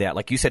advantage to that?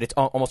 Like you said, it's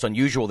almost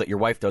unusual that your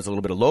wife does a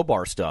little bit of low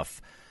bar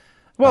stuff.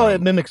 Well,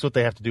 it mimics what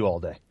they have to do all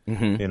day.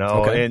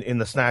 Okay. In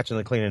the snatch and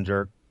the clean and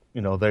jerk,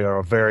 they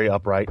are very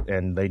upright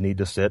and they need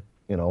to sit,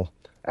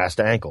 ass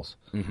to ankles.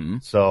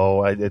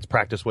 So it's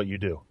practice what you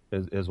do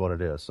is what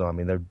it is. So, I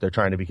mean, they're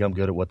trying to become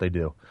good at what they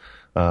do.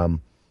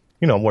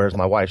 Whereas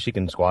my wife, she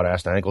can squat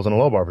ass to ankles in a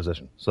low bar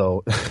position.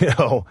 So,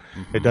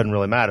 it doesn't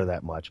really matter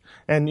that much.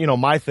 And,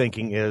 my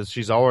thinking is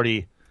she's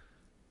already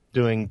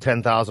doing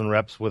 10,000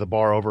 reps with a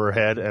bar over her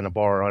head and a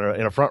bar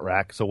in a front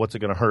rack. So what's it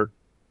going to hurt,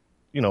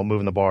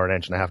 moving the bar 1.5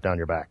 inches down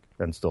your back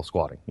and still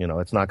squatting?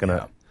 It's not going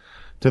to,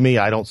 to me,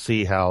 I don't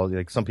see how,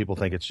 like some people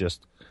think it's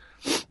just,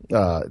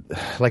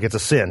 like it's a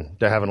sin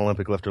to have an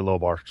Olympic lifter low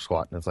bar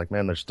squat, and it's like,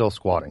 man, they're still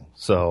squatting.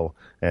 So,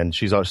 and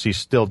she's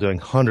still doing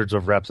hundreds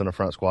of reps in a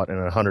front squat and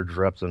 100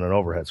 reps in an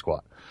overhead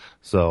squat.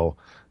 So,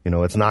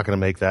 it's not going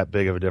to make that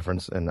big of a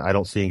difference, and I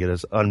don't see it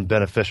as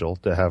unbeneficial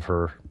to have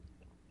her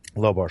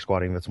low bar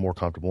squatting that's more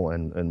comfortable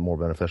and more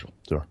beneficial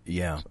to her.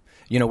 Yeah,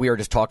 we were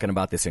just talking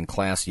about this in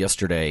class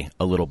yesterday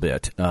a little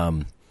bit.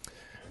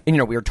 And,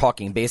 we were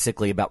talking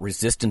basically about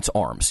resistance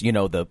arms,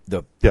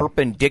 the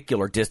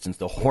perpendicular distance,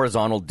 the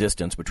horizontal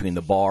distance between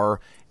the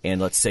bar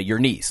and, let's say, your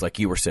knees, like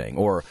you were saying,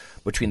 or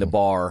between the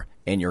bar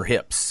and your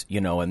hips,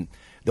 and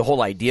the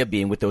whole idea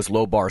being with those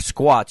low bar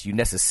squats, you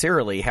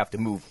necessarily have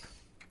to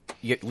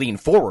lean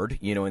forward,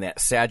 in that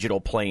sagittal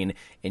plane,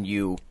 and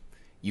you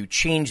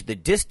change the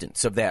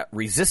distance of that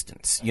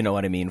resistance, you know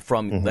what I mean,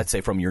 from, let's say,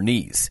 from your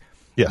knees.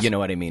 Yes. You know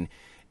what I mean?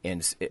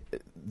 And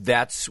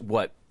that's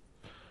what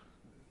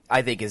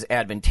I think is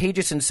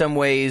advantageous in some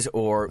ways,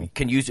 or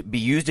can be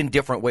used in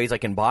different ways,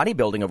 like in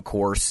bodybuilding, of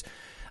course.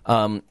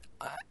 I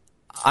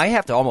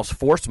have to almost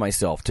force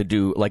myself to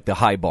do like the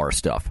high bar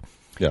stuff,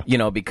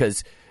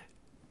 because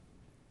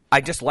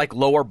I just like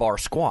lower bar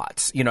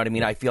squats. You know what I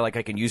mean? I feel like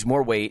I can use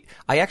more weight.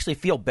 I actually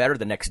feel better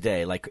the next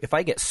day. Like if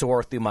I get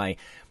sore through my,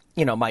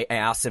 my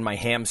ass and my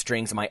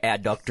hamstrings and my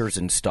adductors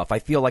and stuff, I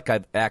feel like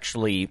I've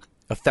actually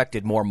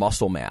affected more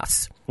muscle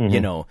mass,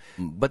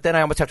 but then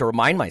I almost have to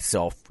remind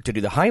myself to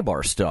do the high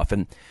bar stuff.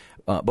 And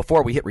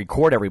before we hit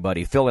record,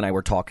 everybody, Phil and I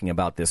were talking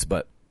about this,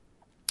 but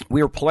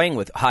we were playing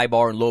with high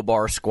bar and low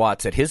bar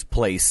squats at his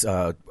place.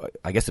 I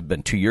guess it's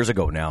been 2 years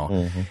ago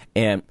now.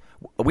 And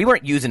we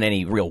weren't using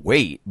any real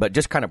weight, but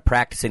just kind of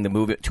practicing the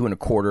move at 2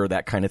 1/4,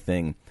 that kind of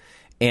thing.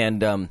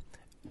 And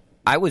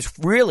I was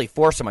really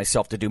forcing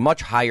myself to do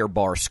much higher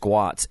bar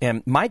squats,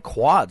 and my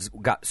quads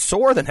got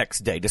sore the next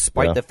day,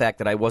 despite the fact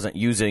that I wasn't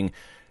using,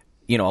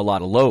 a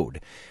lot of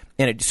load.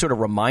 And it sort of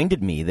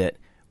reminded me that,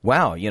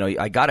 wow,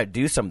 I got to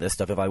do some of this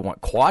stuff if I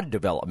want quad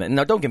development.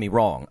 Now, don't get me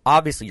wrong.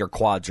 Obviously, your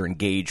quads are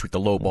engaged with the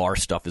low bar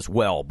stuff as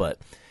well, but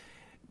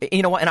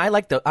and I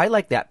like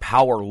that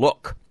power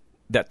look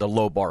that the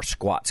low bar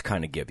squats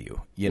kind of give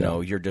you.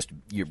 You're just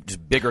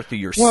bigger through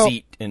your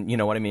seat, and you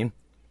know what I mean?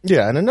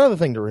 Yeah, and another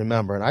thing to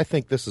remember, and I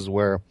think this is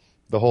where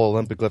the whole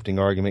Olympic lifting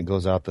argument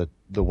goes out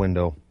the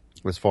window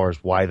as far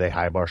as why they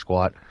high bar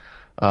squat.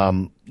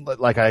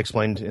 Like I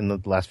explained in the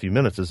last few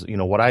minutes, is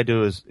what I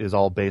do is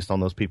all based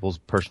on those people's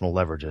personal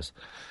leverages,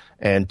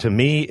 and to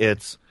me,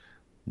 it's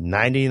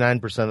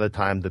 99% of the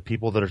time the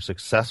people that are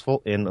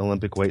successful in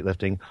Olympic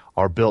weightlifting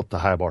are built to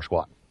high bar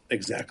squat.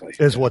 Exactly.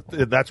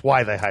 That's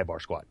why they high bar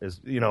squat.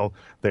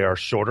 They are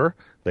shorter,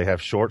 they have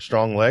short,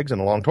 strong legs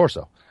and a long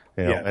torso.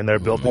 And they're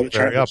built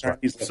very upright.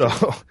 So,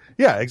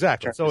 yeah,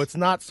 exactly. So it's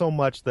not so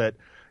much that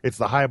it's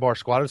the high bar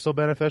squat is so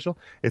beneficial.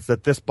 It's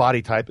that this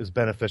body type is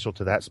beneficial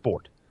to that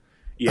sport.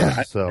 Yeah,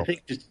 I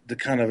think just to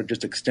kind of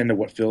just extend to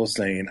what Phil's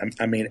saying,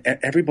 I mean,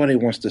 everybody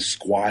wants to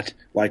squat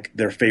like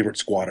their favorite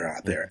squatter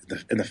out there.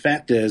 And the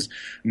fact is,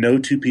 no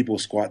two people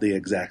squat the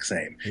exact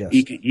same. Yes.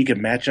 You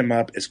can match them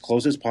up as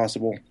close as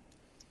possible.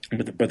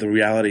 But the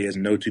reality is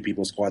no two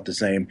people squat the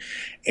same.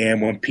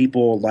 And when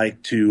people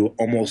like to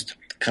almost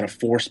kind of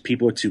force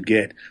people to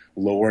get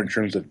lower in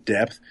terms of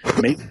depth,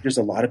 maybe there's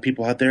a lot of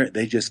people out there,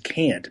 they just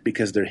can't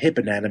because their hip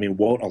anatomy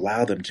won't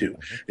allow them to.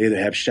 They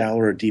either have shallow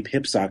or deep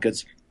hip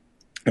sockets,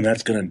 and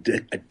that's going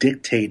to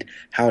dictate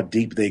how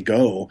deep they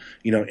go,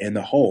 in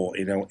the hole,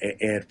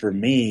 And for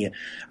me,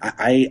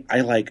 I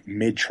like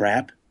mid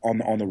trap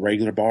on the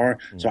regular bar.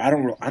 So I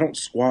don't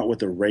squat with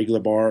the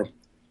regular bar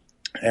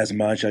as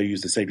much. I use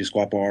the safety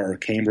squat bar or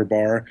camber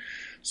bar.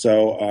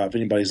 So if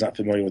anybody's not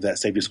familiar with that,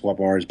 safety squat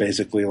bar is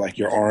basically like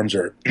your arms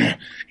are,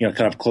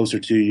 kind of closer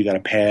to you. You got a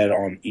pad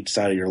on each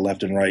side of your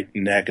left and right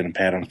neck and a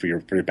pad on for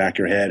your back of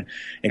your head.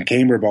 And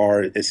camber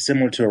bar is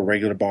similar to a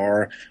regular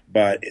bar,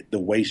 but the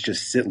weights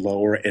just sit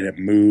lower and it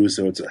moves,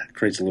 so it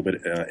creates a little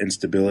bit of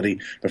instability.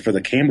 But for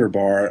the camber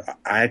bar,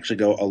 I actually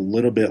go a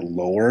little bit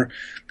lower,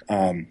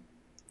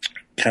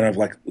 kind of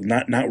like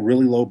not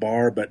really low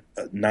bar, but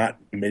not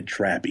mid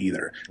trap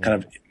either.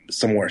 Kind of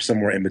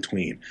somewhere in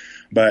between.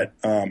 But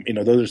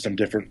those are some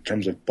different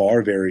terms of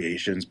bar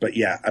variations. But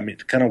yeah, I mean,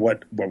 kind of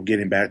what we're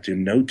getting back to.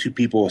 No two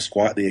people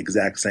squat the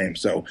exact same.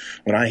 So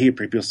when I hear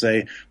people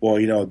say, "Well,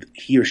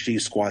 he or she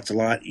squats a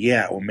lot,"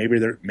 yeah, well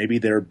maybe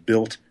they're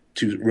built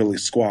to really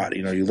squat.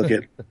 You look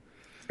at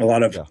a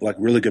lot of like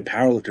really good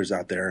powerlifters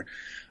out there.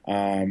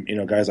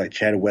 Guys like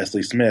Chad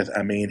Wesley Smith.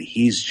 I mean,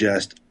 he's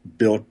just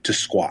built to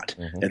squat,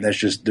 and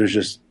that's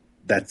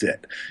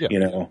it.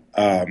 Yeah.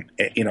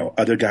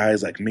 Other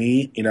guys like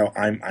me,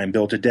 I'm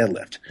built to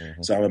deadlift,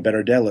 so I'm a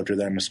better deadlifter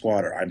than I'm a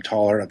squatter. I'm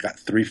taller. I've got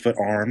 3-foot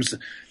arms.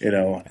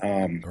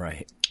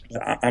 Right.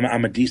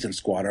 I'm a decent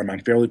squatter. I'm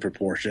fairly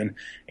proportioned,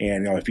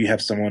 and if you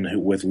have someone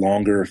with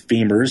longer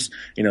femurs,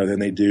 than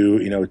they do,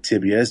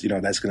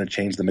 tibias, that's going to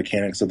change the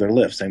mechanics of their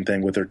lift. Same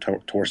thing with their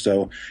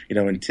torso,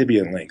 and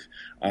tibia length.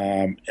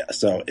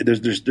 So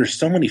there's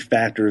so many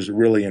factors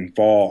really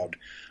involved,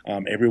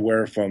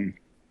 everywhere from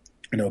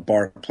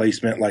bar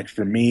placement. Like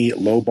for me,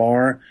 low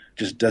bar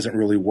just doesn't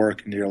really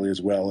work nearly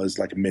as well as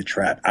like a mid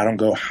trap. I don't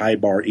go high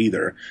bar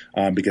either,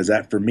 because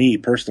that, for me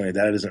personally,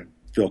 that doesn't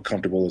feel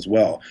comfortable as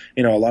well.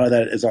 A lot of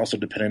that is also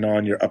dependent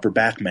on your upper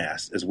back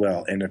mass as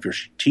well. And if your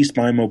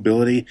T-spine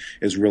mobility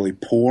is really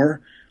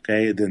poor,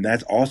 okay, then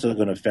that's also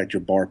going to affect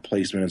your bar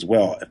placement as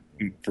well.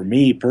 For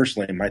me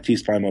personally, my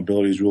T-spine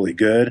mobility is really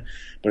good,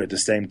 but at the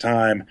same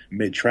time,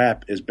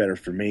 mid-trap is better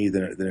for me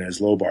than it is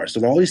low bar.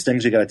 So all these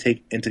things you got to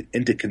take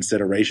into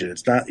consideration.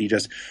 It's not you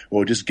just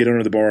get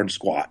under the bar and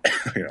squat.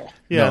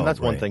 Yeah, and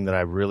that's one thing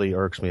that really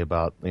irks me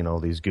about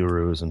these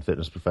gurus and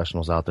fitness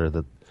professionals out there,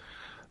 that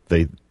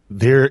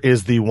there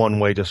is the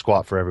one way to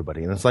squat for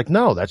everybody. And it's like,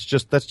 no, that's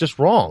just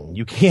wrong.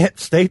 You can't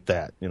state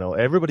that.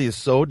 Everybody is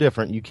so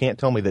different. You can't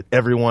tell me that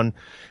everyone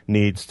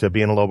needs to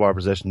be in a low bar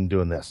position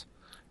doing this.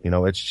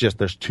 It's just,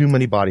 there's too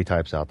many body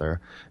types out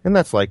there. And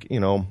that's like,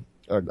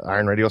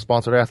 Iron Radio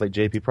sponsored athlete,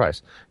 JP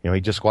Price.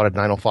 He just squatted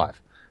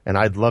 905. And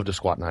I'd love to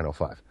squat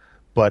 905.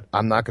 But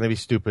I'm not going to be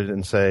stupid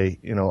and say,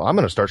 I'm going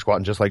to start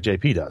squatting just like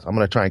JP does. I'm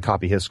going to try and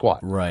copy his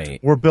squat. Right.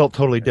 We're built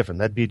totally different.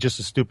 That'd be just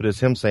as stupid as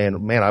him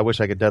saying, man, I wish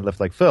I could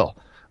deadlift like Phil.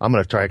 I'm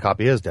going to try to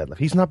copy his deadlift.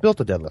 He's not built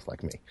to deadlift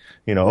like me,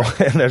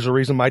 and there's a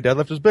reason my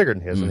deadlift is bigger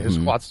than his, and his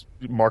squat's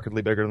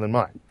markedly bigger than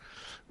mine,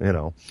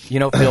 Phil,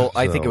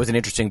 I think it was an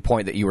interesting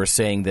point that you were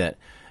saying that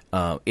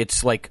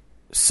it's like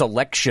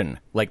selection,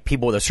 like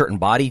people with a certain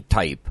body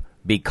type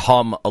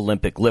become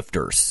Olympic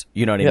lifters,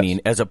 you know what I mean?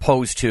 As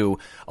opposed to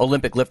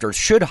Olympic lifters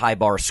should high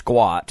bar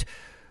squat.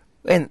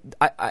 And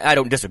I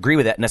don't disagree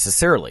with that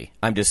necessarily.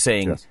 I'm just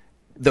saying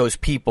those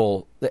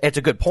people, it's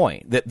a good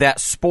point, that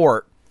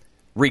sport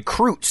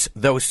recruits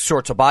those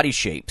sorts of body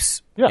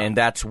shapes. Yeah. And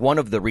that's one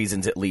of the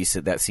reasons, at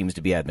least, that seems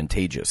to be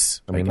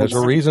advantageous. I mean, there's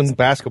a reason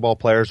basketball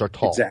players are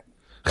tall. Exactly.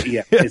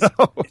 Yeah,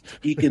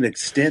 you can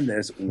extend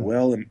this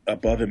well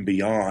above and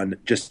beyond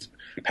just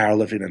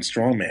powerlifting and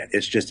strongman.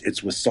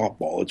 It's with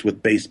softball, it's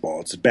with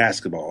baseball, it's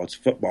basketball, it's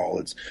football,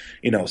 it's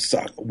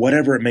soccer,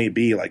 whatever it may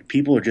be. Like,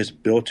 people are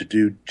just built to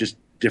do just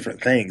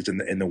different things,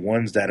 and the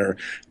ones that are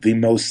the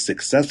most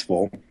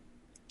successful,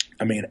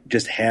 I mean,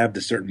 just have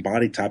the certain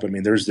body type. I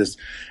mean, there's this,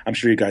 I'm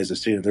sure you guys have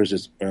seen it, there's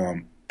this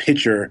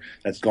picture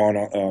that's gone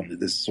on,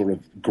 this sort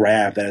of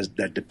graph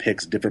that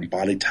depicts different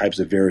body types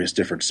of various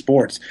different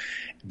sports.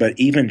 But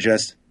even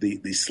just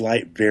the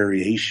slight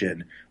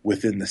variation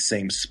within the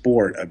same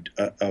sport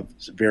of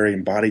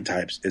varying body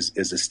types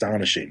is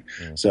astonishing.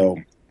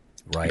 So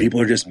people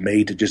are just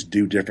made to just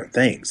do different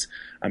things.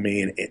 I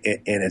mean,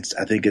 and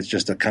I think it's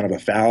just a kind of a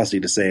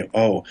fallacy to say,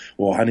 oh,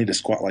 well, I need to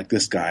squat like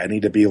this guy, I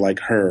need to be like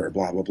her,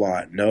 blah, blah,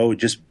 blah. No,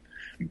 just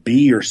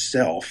be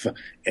yourself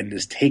and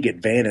just take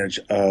advantage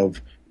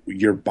of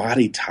your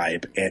body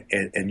type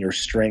and your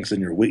strengths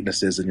and your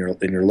weaknesses and your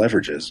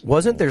leverages.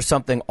 Wasn't there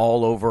something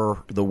all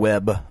over the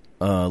web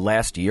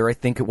last year, I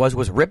think it was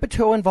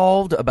Ripito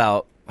involved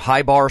about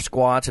high bar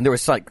squats, and there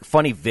was like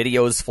funny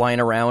videos flying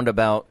around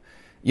about,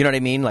 you know what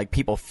I mean, like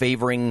people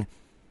favoring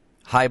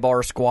high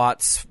bar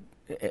squats,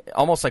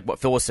 almost like what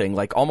Phil was saying,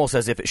 like almost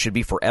as if it should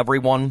be for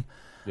everyone.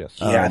 Yes.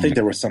 Yeah, I think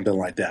there was something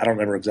like that. I don't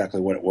remember exactly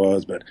what it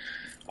was, but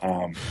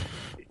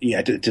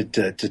yeah,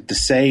 to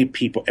say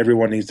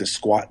everyone needs to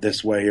squat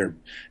this way or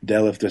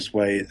deadlift this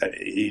way,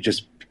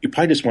 you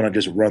probably just want to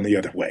just run the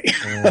other way.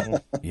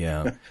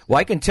 Yeah. Well,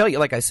 I can tell you,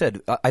 like I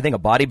said, I think a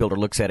bodybuilder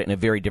looks at it in a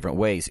very different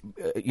ways.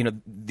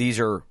 These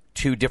are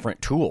two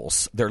different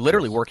tools. They're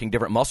literally working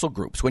different muscle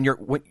groups. When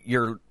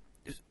your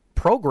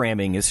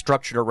programming is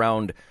structured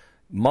around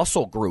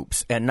muscle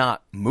groups and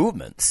not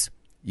movements,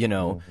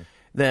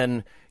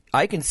 then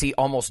I can see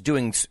almost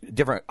doing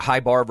different high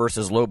bar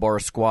versus low bar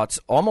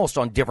squats almost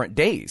on different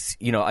days.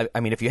 I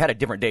mean, if you had a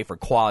different day for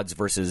quads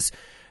versus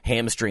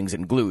hamstrings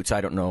and glutes,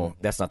 I don't know.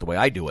 That's not the way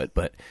I do it.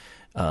 But,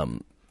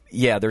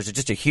 yeah, there's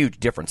just a huge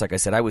difference. Like I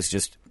said, I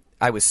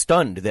was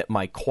stunned that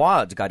my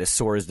quads got as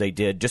sore as they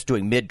did just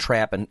doing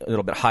mid-trap and a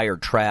little bit higher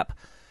trap,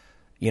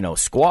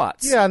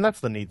 squats. Yeah, and that's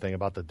the neat thing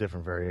about the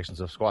different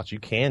variations of squats. You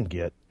can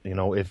get,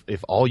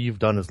 if all you've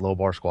done is low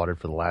bar squatted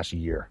for the last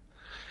year,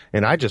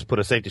 and I just put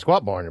a safety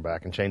squat bar on your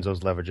back and change those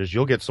leverages,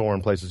 you'll get sore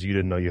in places you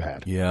didn't know you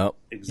had. Yeah,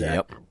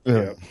 exactly.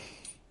 Yep.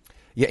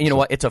 Yeah, you know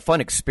what? It's a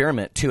fun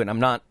experiment too, and I'm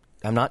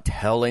not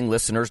telling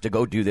listeners to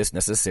go do this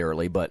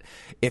necessarily, but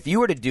if you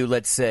were to do,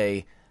 let's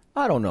say,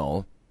 I don't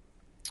know,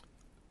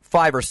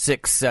 5 or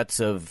 6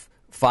 sets of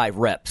 5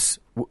 reps,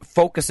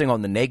 focusing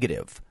on the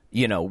negative,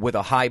 with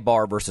a high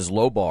bar versus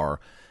low bar,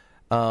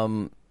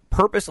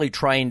 purposely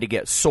trying to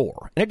get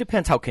sore. And it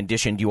depends how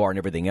conditioned you are and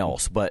everything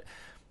else, but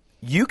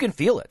you can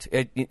feel it.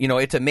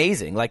 It's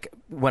amazing. Like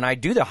when I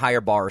do the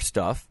higher bar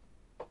stuff,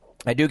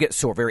 I do get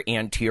sore very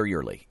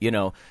anteriorly,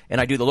 and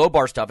I do the low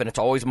bar stuff, and it's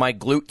always my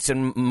glutes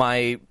and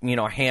my,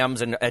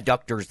 hams and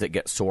adductors that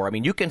get sore. I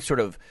mean, you can sort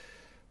of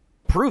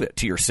prove it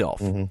to yourself,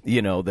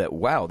 that,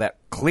 wow, that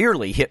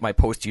clearly hit my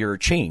posterior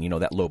chain,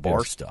 that low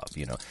bar stuff,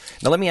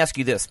 Now, let me ask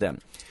you this then.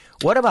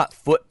 What about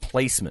foot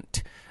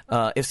placement?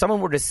 If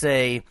someone were to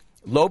say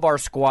low bar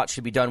squat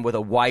should be done with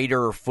a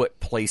wider foot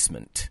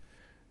placement,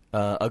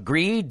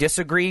 agree,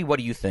 disagree? What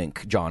do you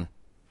think, John?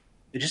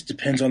 It just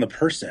depends on the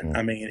person.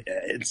 I mean,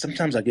 and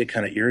sometimes I get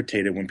kind of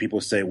irritated when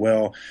people say,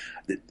 well,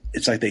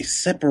 it's like they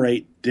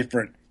separate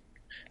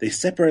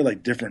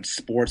like different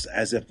sports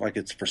as if like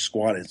it's for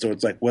squatting. So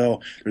it's like,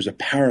 well, there's a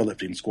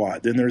powerlifting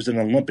squat, then there's an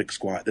Olympic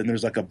squat, then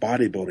there's like a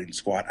bodybuilding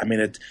squat. I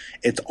mean,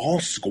 it's all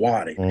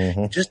squatting.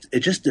 It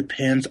just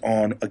depends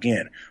on,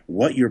 again,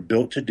 what you're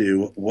built to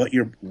do, what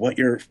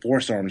your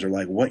force arms are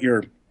like, what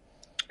your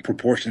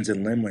proportions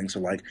and limb lengths are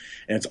like,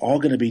 and it's all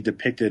going to be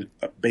depicted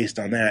based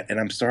on that. And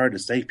I'm sorry to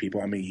say,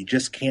 people, I mean, you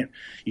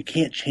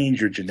can't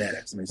change your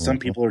genetics. I mean, some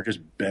people are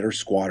just better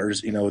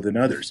squatters, than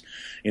others,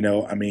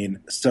 I mean,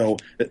 so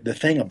the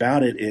thing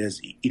about it is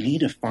you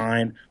need to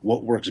find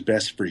what works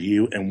best for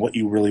you and what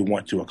you really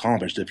want to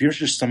accomplish. If you're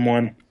just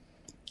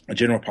a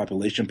general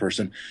population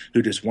person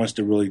who just wants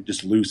to really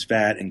just lose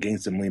fat and gain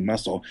some lean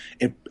muscle,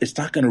 it's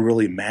not going to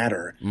really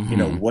matter,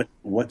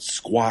 what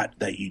squat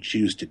that you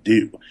choose to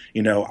do.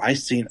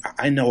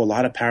 I know a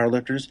lot of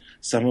powerlifters.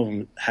 Some of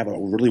them have a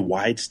really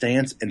wide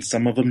stance and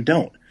some of them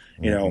don't.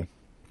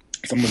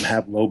 Some of them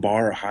have low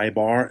bar or high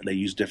bar, and they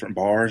use different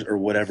bars or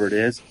whatever it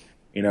is.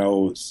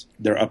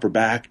 Their upper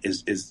back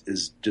is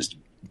just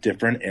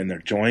different, and their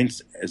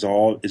joints is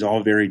all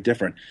very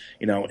different.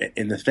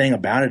 And the thing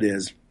about it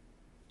is,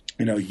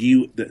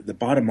 the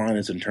bottom line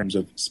is in terms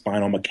of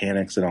spinal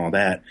mechanics and all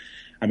that.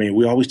 I mean,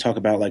 we always talk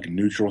about like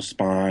neutral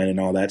spine and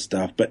all that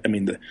stuff, but I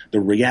mean, the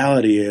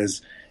reality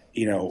is,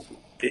 you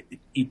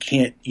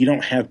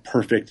don't have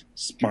perfect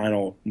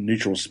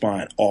neutral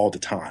spine all the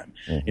time,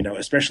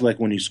 especially like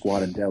when you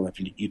squat and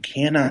deadlift. You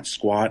cannot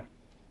squat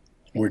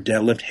or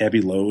deadlift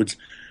heavy loads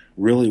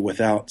really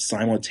without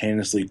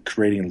simultaneously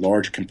creating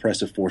large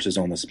compressive forces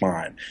on the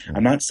spine.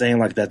 I'm not saying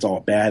like that's all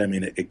bad. I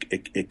mean,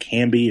 it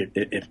can be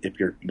if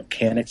your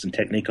mechanics and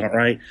technique aren't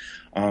right,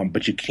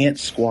 but you can't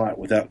squat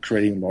without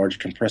creating large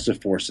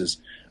compressive forces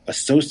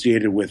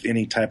associated with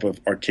any type of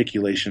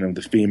articulation of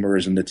the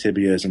femurs and the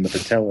tibias and the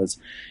patellas,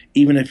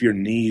 even if your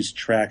knees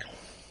track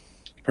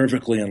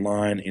perfectly in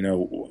line,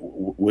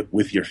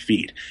 with your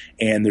feet.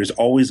 And there's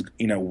always,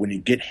 when you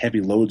get heavy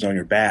loads on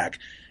your back,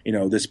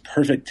 this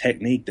perfect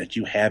technique that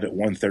you have at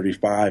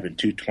 135 and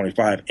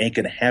 225 ain't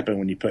going to happen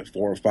when you put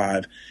 4 or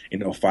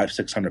 5,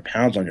 600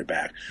 pounds on your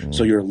back.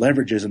 So your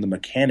leverages and the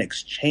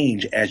mechanics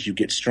change as you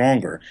get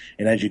stronger.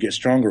 And as you get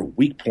stronger,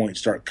 weak points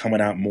start coming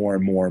out more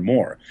and more and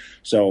more.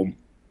 So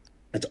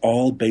it's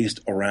all based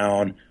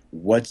around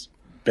what's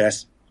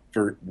best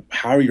for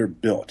how you're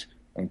built.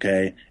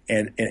 Okay.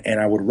 And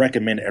I would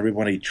recommend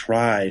everybody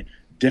try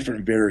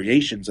different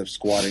variations of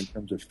squatting in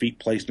terms of feet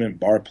placement,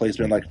 bar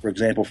placement. Like, for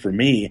example, for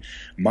me,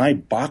 my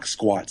box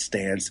squat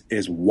stance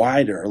is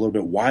wider, a little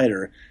bit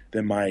wider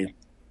than my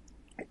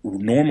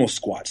normal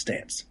squat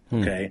stance.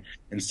 Okay.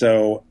 And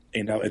so,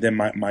 and then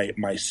my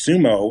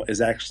sumo is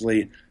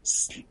actually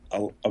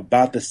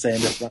about the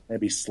same, if not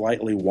maybe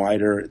slightly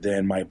wider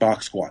than my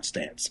box squat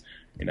stance,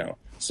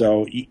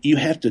 So you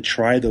have to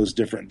try those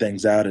different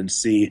things out and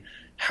see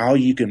how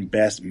you can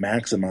best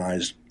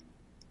maximize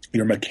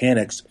your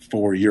mechanics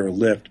for your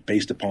lift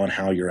based upon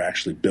how you're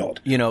actually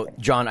built.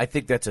 John, I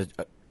think that's a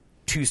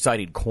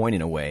two-sided coin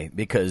in a way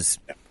because,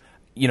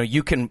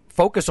 you can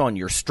focus on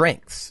your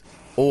strengths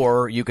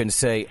or you can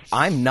say,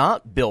 I'm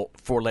not built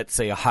for, let's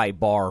say, a high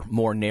bar,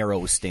 more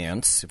narrow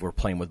stance, if we're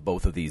playing with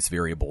both of these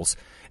variables,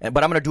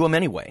 but I'm going to do them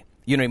anyway.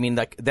 You know what I mean?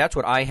 Like, that's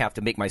what I have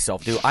to make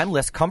myself do. I'm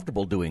less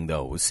comfortable doing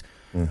those.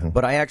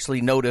 But I actually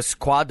notice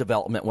quad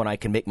development when I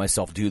can make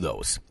myself do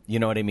those. You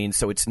know what I mean?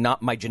 So it's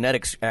not my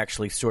genetics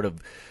actually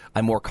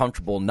I'm more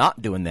comfortable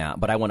not doing that,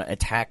 but I want to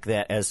attack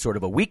that as sort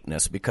of a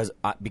weakness because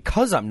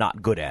I'm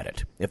not good at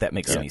it, if that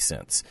makes any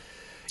sense.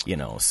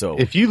 So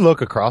if you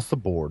look across the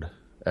board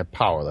at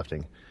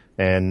powerlifting,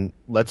 and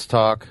let's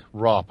talk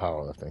raw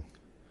powerlifting,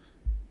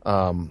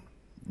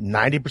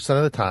 90%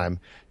 of the time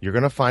you're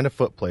going to find a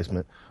foot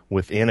placement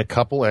within a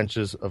couple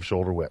inches of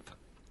shoulder width.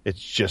 It's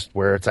just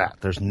where it's at.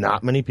 There's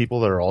not many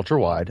people that are ultra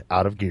wide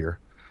out of gear.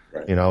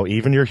 Right.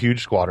 Even your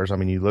huge squatters. I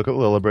mean, you look at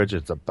Lillibridge,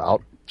 it's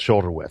about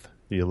shoulder width.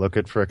 You look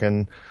at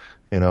frickin',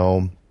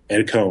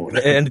 Ed Cohn.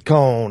 Ed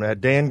Cohn.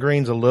 Dan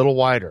Green's a little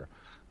wider,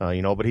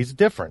 but he's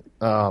different.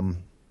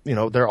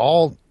 They're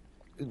all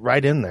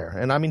right in there.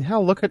 And I mean,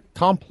 hell, look at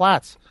Tom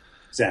Platz.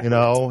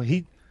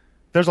 Exactly.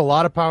 There's a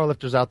lot of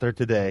powerlifters out there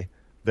today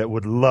that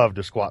would love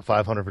to squat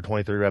 500 for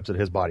 23 reps at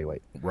his body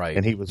weight. Right.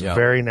 And he was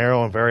very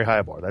narrow and very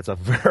high bar. That's a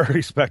very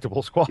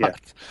respectable squat. Yeah.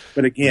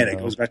 But again, it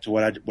goes back to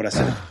what I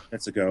said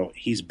minutes ago.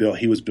 He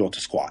was built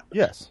to squat.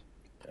 Yes.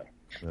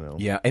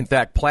 Yeah. In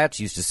fact, Platz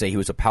used to say he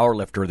was a power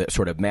lifter that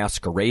sort of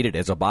masqueraded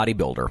as a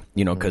bodybuilder,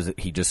 because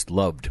he just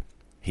loved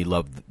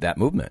that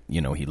movement.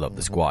 He loved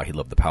the squat. He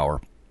loved the power.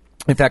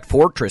 In fact,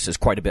 Fortress is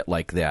quite a bit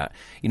like that.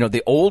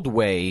 The old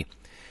way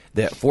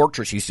that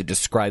Fortress used to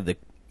describe the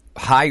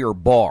higher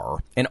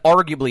bar, and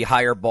arguably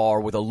higher bar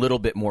with a little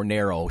bit more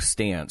narrow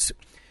stance,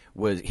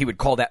 he would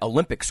call that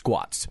Olympic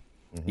squats.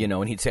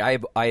 And he'd say,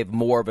 I have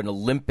more of an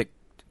Olympic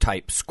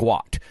type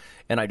squat.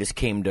 And I just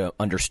came to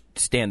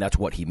understand that's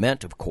what he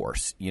meant, of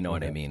course. You know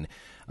what I mean?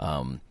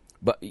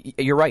 But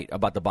you're right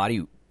about the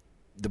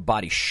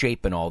body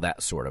shape and all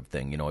that sort of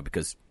thing,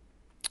 because,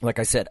 like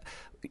I said,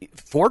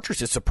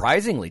 Fortress is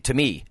surprisingly, to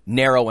me,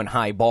 narrow and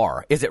high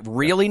bar. Is it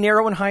really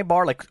narrow and high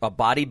bar like a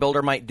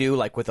bodybuilder might do,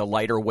 like with a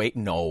lighter weight?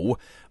 No,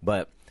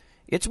 but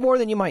it's more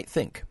than you might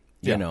think.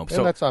 So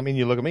and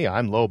you look at me,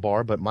 I'm low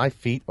bar, but my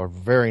feet are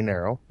very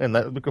narrow. And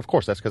of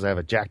course, that's because I have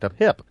a jacked up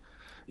hip.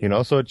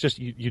 So it's just,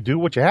 you do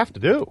what you have to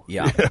do.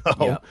 Yeah.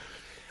 Yeah.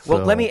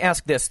 Well, let me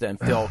ask this then,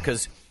 Phil,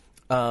 because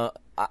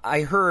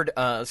I heard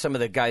some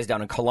of the guys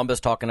down in Columbus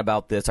talking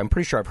about this. I'm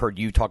pretty sure I've heard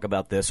you talk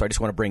about this, so I just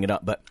want to bring it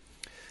up. But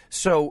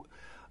so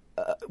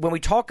when we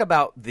talk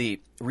about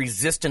the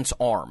resistance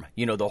arm,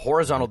 the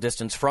horizontal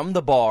distance from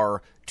the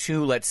bar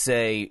to, let's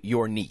say,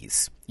 your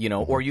knees,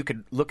 or you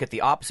could look at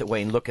the opposite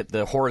way and look at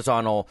the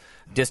horizontal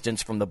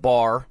distance from the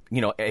bar,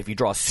 if you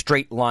draw a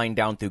straight line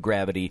down through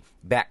gravity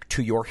back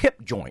to your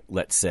hip joint,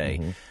 let's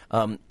say.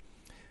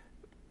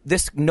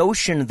 This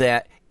notion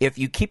that if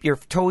you keep your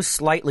toes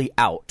slightly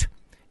out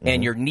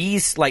and your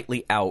knees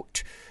slightly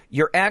out,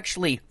 you're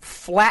actually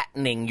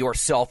flattening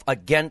yourself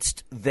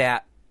against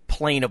that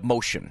plane of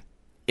motion,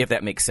 if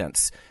that makes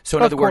sense. So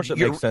in other words, it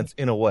makes sense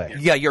in a way.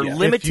 Yeah, you're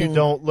limiting. If you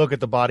don't look at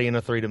the body in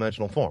a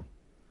three-dimensional form.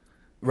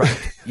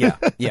 Right. Yeah.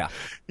 Yeah.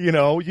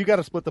 You got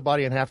to split the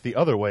body in half the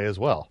other way as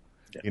well.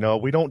 Yeah.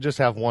 We don't just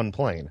have one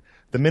plane.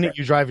 The minute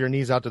you drive your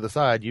knees out to the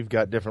side, you've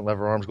got different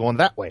lever arms going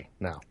that way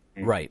now.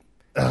 Right.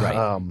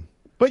 Right.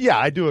 But yeah,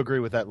 I do agree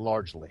with that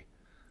largely.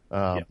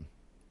 But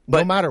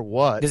no matter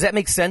what. Does that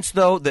make sense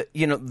though? That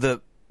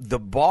the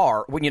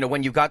bar,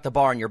 when you've got the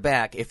bar on your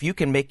back, if you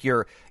can get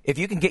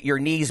your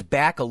knees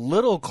back a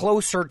little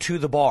closer to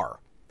the bar,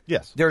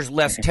 yes, there's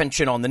less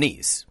tension on the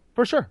knees.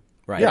 For sure.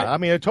 Right. Yeah, I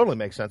mean, it totally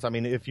makes sense. I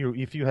mean, if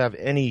you have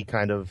any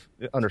kind of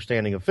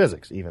understanding of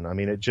physics, even, I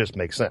mean, it just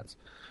makes sense.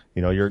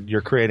 You know,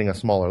 you're creating a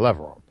smaller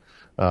lever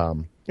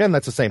arm. And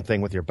that's the same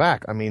thing with your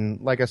back. I mean,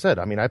 like I said,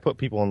 I put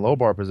people in low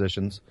bar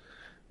positions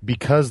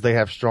because they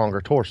have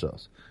stronger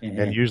torsos. Mm-hmm.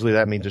 And usually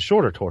that means a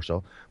shorter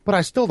torso. But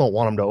I still don't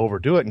want them to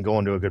overdo it and go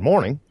into a good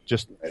morning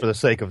just for the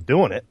sake of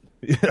doing it.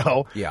 You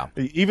know? Yeah.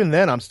 Even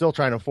then, I'm still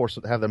trying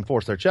to have them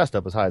force their chest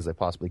up as high as they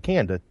possibly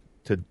can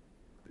to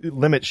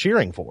limit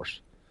shearing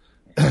force.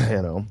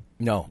 You know?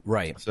 No,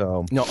 right.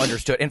 So no,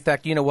 understood. In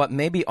fact, you know what?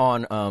 Maybe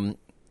on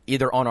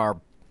either on our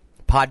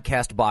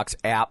Podcast Box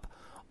app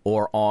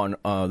or on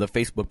the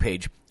Facebook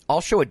page,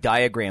 I'll show a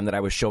diagram that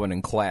I was showing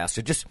in class.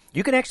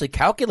 You can actually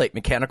calculate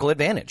mechanical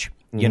advantage.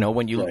 You know,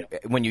 when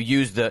you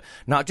use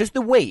not just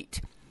the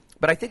weight,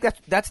 but I think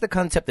that's the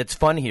concept that's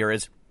fun here.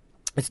 Is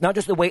it's not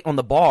just the weight on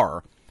the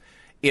bar,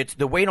 it's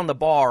the weight on the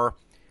bar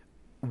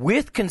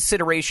with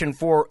consideration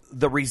for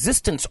the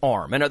resistance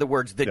arm. In other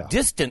words, the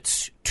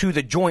distance to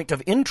the joint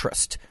of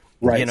interest.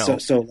 Right. You know?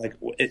 So like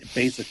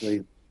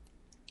basically,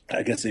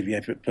 I guess if you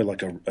have to put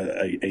like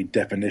a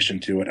definition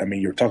to it, I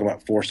mean, you're talking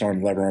about force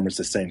arm, lever arm, it's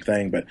the same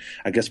thing, but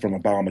I guess from a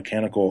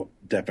biomechanical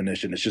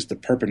definition, it's just the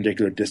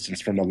perpendicular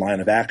distance from the line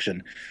of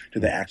action to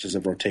the axis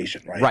of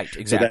rotation, right? Right,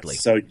 exactly.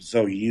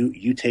 So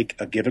you take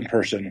a given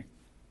person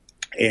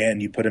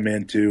and you put them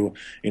into,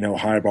 you know,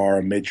 high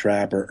bar, mid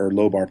trap, or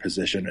low bar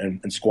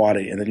position and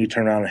squatting, and then you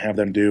turn around and have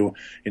them do,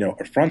 you know,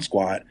 a front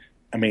squat.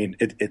 I mean,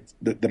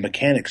 the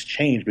mechanics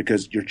change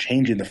because you're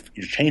changing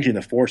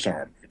the force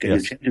arm. Okay,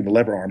 yes. You're changing the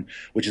lever arm,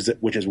 which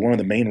is one of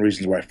the main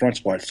reasons why front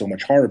squat is so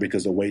much harder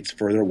because the weight's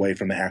further away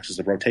from the axis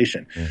of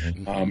rotation.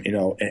 Mm-hmm. You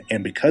know,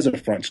 and because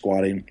of front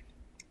squatting,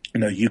 you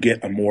know, you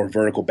get a more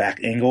vertical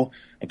back angle.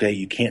 Okay,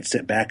 you can't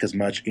sit back as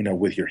much. You know,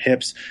 with your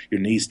hips,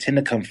 your knees tend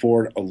to come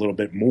forward a little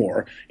bit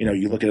more. You know,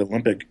 you look at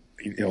Olympic,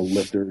 you know,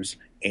 lifters,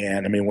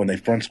 and I mean, when they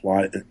front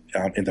squat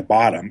in the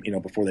bottom, you know,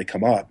 before they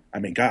come up, I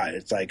mean, God,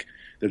 it's like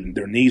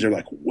their knees are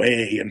like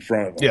way in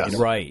front of them. Yeah, you know?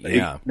 right.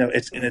 Yeah. No,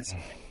 it's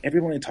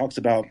everyone talks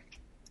about.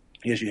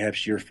 Yes, you have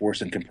shear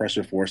force and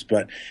compressor force,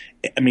 but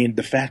I mean,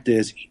 the fact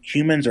is,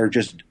 humans are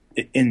just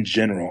in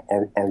general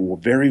are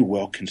very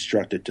well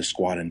constructed to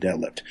squat and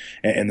deadlift,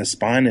 and the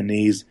spine and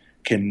knees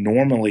can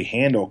normally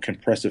handle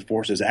compressive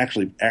forces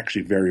actually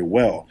very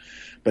well.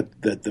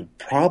 But the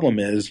problem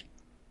is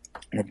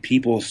when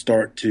people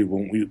start to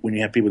when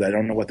you have people that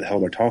don't know what the hell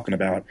they're talking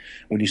about,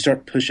 when you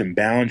start pushing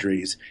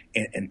boundaries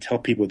and tell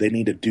people they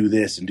need to do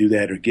this and do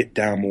that or get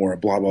down more,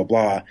 blah blah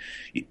blah,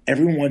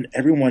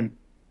 everyone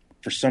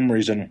for some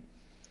reason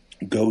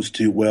goes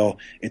to, well,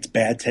 it's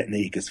bad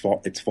technique, it's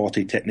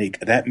faulty technique.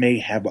 That may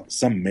have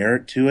some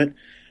merit to it,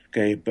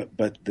 okay,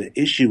 but the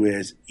issue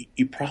is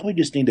you probably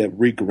just need to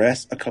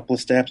regress a couple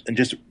of steps and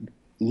just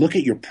look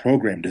at your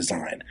program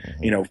design,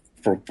 you know,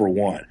 for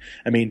one.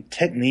 I mean,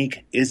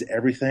 technique is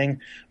everything,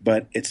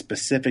 but it's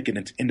specific and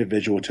it's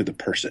individual to the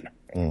person.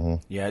 Mm-hmm.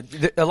 Yeah,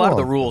 a lot of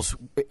the rules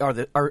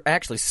are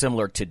actually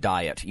similar to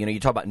diet. You know, you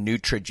talk about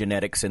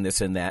nutrigenetics and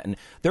this and that, and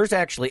there's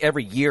actually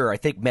every year, I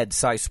think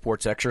MedSci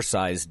Sports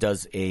Exercise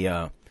does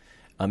a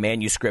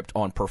manuscript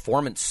on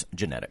performance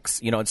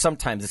genetics. You know, and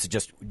sometimes this is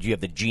just, do you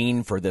have the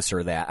gene for this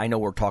or that? I know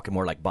we're talking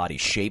more like body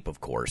shape,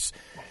 of course.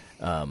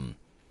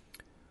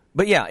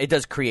 But yeah, it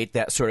does create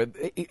that sort of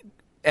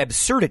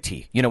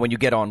absurdity, you know, when you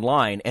get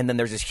online, and then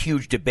there's this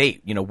huge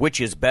debate, you know, which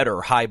is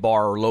better, high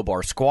bar or low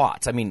bar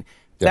squats. I mean,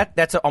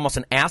 that's almost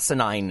an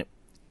asinine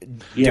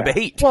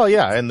debate. Well,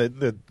 yeah, and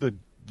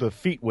the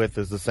feet width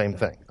is the same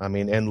thing. I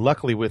mean, and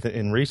luckily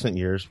in recent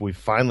years, we've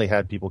finally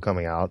had people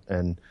coming out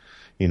and,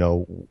 you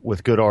know,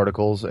 with good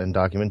articles and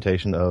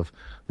documentation of,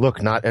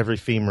 look, not every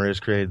femur is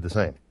created the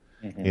same.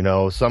 Mm-hmm. You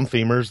know, some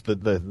femurs,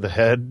 the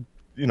head,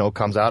 you know,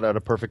 comes out at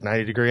a perfect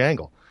 90-degree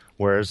angle,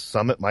 whereas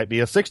some it might be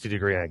a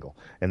 60-degree angle,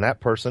 and that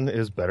person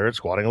is better at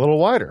squatting a little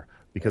wider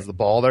because the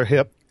ball of their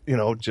hip, you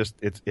know, just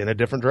it's in a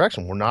different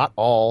direction. We're not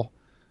all,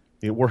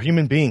 you know, we're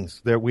human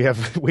beings. We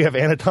have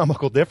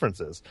anatomical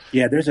differences.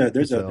 Yeah, there's a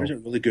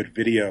really good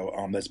video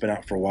that's been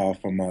out for a while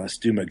from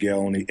Stu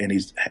McGill,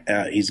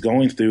 and he's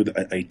going through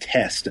a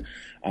test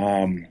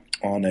on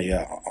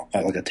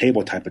like a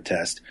table type of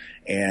test,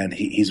 and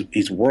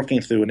he's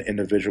working with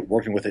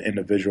an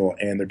individual,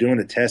 and they're doing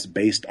a test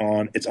based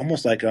on, it's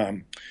almost like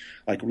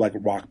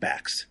rock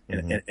backs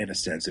in a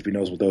sense. If he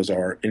knows what those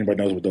are, anybody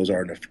knows what those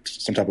are in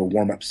some type of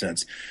warm up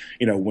sense.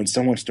 You know, when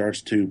someone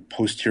starts to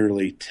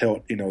posteriorly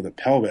tilt, you know, the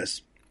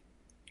pelvis,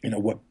 you know,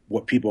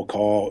 what people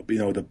call, you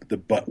know, the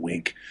butt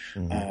wink.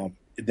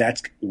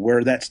 That's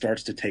where that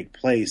starts to take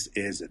place.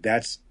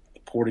 That's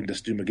according to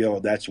Stu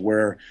McGill, that's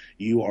where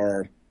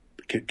you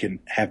can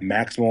have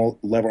maximal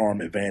lever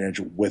arm advantage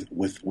with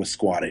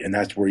squatting, and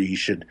that's where you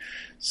should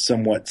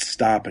somewhat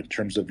stop in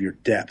terms of your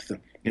depth.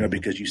 You know,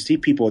 because you see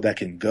people that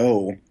can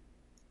go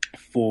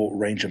full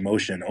range of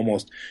motion,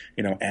 almost,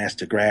 you know, ass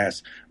to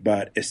grass,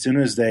 but as soon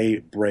as they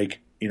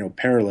break, you know,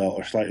 parallel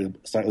or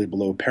slightly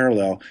below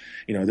parallel,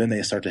 you know, then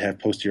they start to have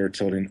posterior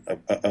tilting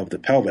of the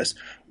pelvis,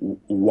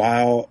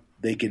 while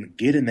they can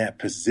get in that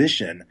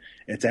position,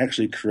 it's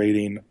actually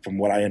creating, from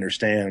what I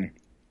understand,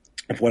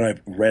 of what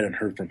I've read and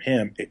heard from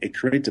him, it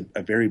creates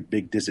a very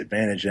big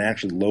disadvantage and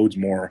actually loads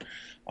more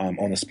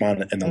on the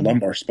spine and the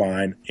lumbar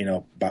spine,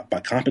 by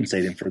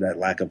compensating for that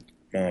lack of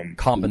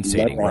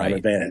compensating, right?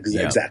 Advantage.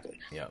 Yeah. Exactly.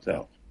 Yeah.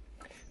 So.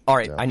 All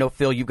right, I know,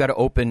 Phil, you've got to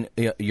open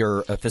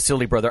your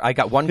facility, brother. I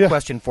got one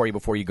question for you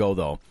before you go,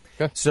 though.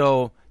 Okay.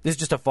 So this is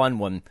just a fun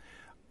one.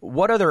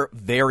 What other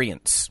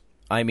variants?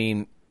 I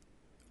mean,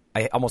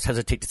 I almost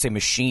hesitate to say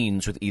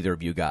machines with either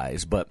of you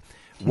guys, but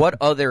what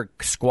other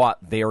squat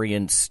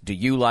variants do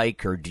you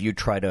like or do you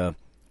try to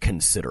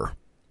consider?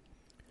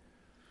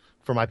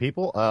 For my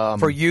people?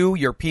 For you,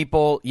 your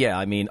people, yeah.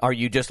 I mean, are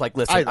you just like,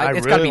 listen, I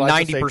it's really got to be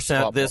like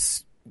 90%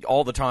 this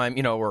all the time,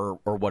 or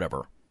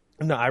whatever?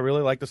 No, I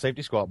really like the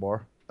safety squat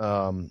bar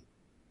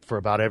for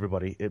about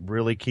everybody. It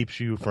really keeps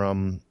you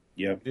from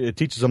it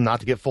teaches them not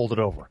to get folded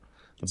over.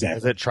 Exactly.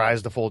 Because it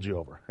tries to fold you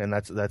over, and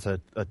that's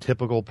a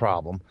typical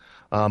problem.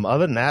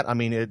 Other than that, I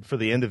mean, for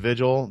the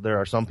individual, there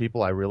are some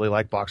people I really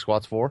like box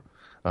squats for.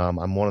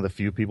 I'm one of the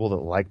few people that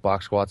like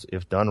box squats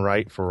if done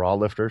right for raw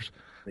lifters,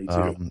 Me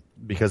too.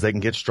 because they can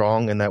get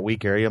strong in that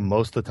weak area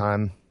most of the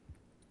time.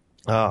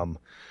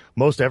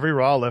 Most every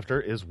raw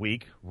lifter is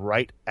weak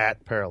right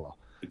at parallel.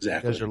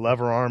 Exactly. Because your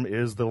lever arm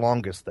is the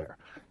longest there.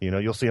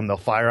 You'll see them, they'll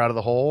fire out of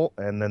the hole,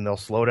 and then they'll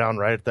slow down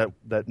right at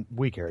that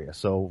weak area.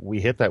 So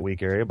we hit that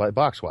weak area by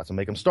box squats and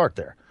make them start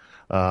there.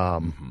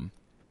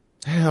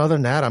 Other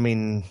than that, I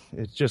mean,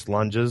 it's just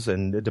lunges,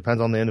 and it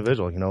depends on the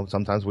individual.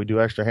 Sometimes we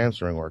do extra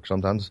hamstring work.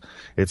 Sometimes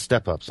it's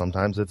step-ups.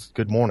 Sometimes it's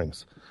good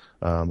mornings.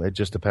 It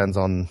just depends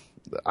on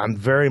 – I'm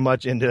very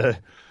much into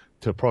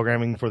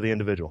programming for the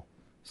individual,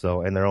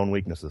 and their own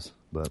weaknesses.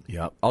 But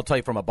yeah, I'll tell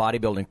you from a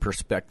bodybuilding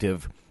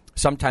perspective,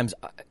 sometimes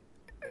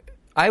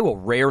I will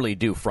rarely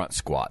do front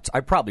squats.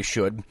 I probably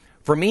should.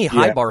 For me,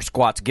 high bar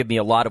squats give me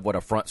a lot of what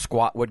a front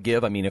squat would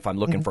give. I mean, if I'm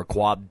looking for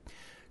quad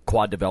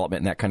development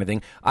and that kind of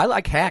thing. I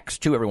like hacks,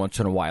 too, every once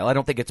in a while. I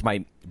don't think it's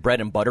my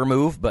bread and butter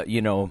move, but,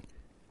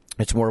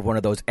 it's more of one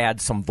of those add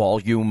some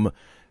volume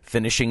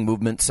finishing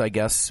movements, I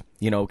guess.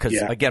 Because,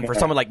 again, for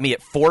someone like me,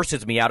 it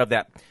forces me out of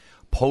that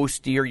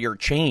posterior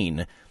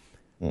chain.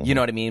 You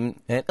know what I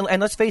mean?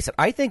 And let's face it,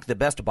 I think the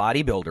best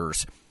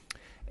bodybuilders,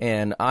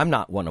 and I'm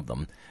not one of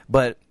them,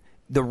 but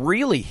the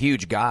really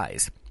huge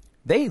guys,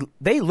 they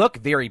look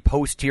very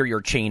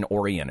posterior chain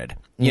oriented,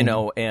 and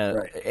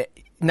right.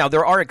 Now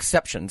there are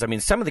exceptions. I mean,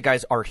 some of the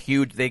guys are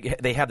huge.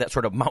 They have that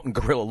sort of mountain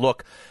gorilla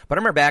look. But I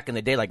remember back in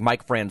the day, like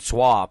Mike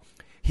Francois,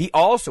 he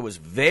also was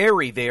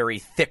very, very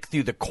thick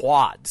through the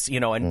quads,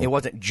 and it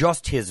wasn't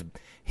just his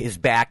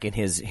back and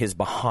his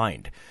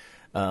behind.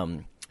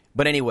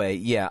 But anyway,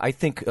 yeah, I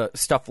think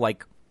stuff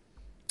like,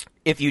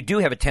 if you do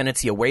have a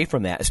tendency away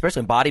from that,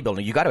 especially in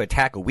bodybuilding, you got to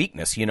attack a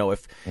weakness.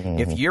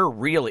 If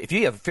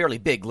you have fairly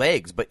big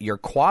legs, but your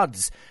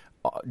quads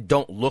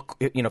don't look,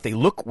 if they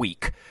look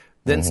weak,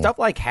 then stuff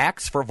like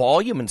hacks for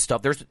volume and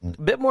stuff, there's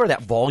a bit more of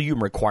that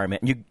volume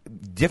requirement.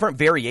 Different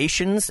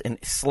variations and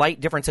slight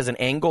differences in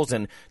angles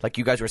and, like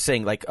you guys were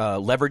saying, like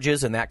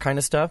leverages and that kind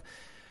of stuff.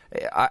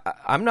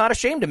 I'm not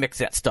ashamed to mix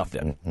that stuff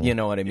in. You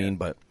know what I mean?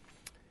 But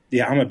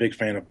yeah, I'm a big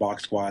fan of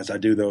box squats. I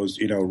do those,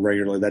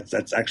 regularly.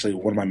 That's actually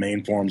one of my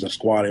main forms of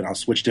squatting. I'll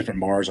switch different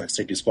bars, like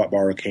safety squat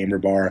bar or camber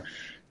bar,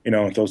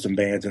 and throw some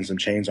bands and some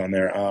chains on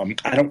there.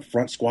 I don't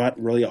front squat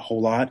really a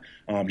whole lot,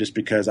 just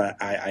because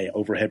I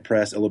overhead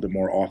press a little bit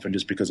more often,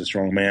 just because of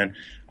strongman.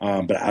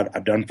 But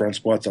I've done front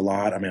squats a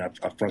lot. I mean,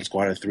 I've front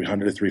squatted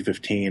 300 to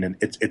 315, and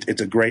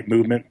it's a great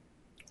movement.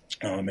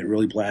 It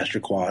really blasts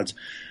your quads.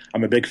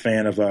 I'm a big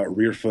fan of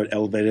rear foot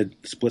elevated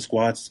split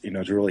squats, to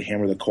really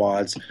hammer the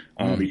quads.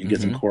 You can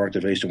get some core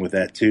activation with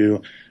that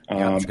too.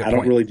 I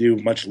don't really do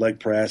much leg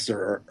press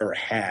or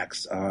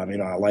hacks. I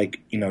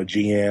like,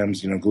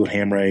 GMs, glute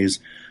ham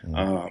raise,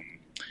 and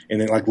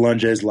then like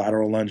lunges,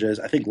 lateral lunges.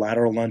 I think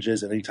lateral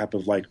lunges and any type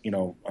of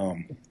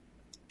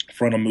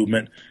frontal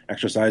movement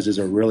exercises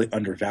are really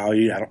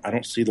undervalued. I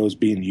don't see those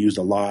being used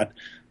a lot.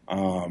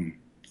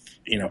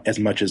 As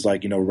much as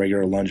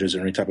regular lunges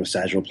or any type of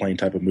sagittal plane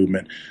type of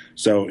movement.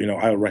 So,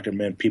 I would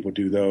recommend people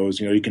do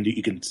those. You can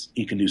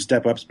do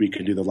step ups, but you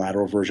can do the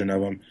lateral version of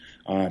them.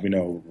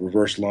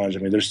 Reverse lunge. I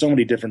mean, there's so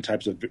many different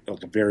types of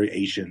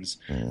variations.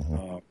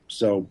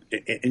 So,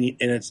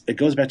 it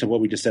goes back to what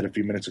we just said a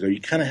few minutes ago.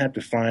 You kind of have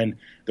to find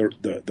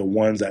the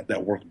ones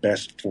that work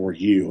best for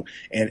you.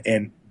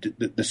 And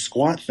the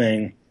squat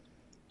thing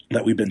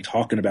that we've been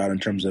talking about in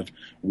terms of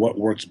what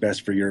works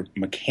best for your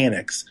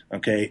mechanics,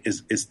 okay,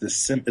 is a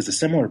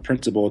similar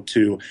principle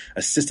to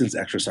assistance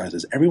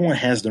exercises. Everyone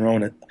has their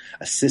own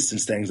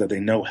assistance things that they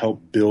know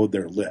help build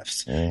their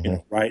lifts,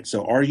 right?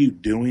 So are you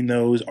doing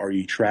those? Are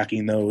you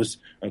tracking those?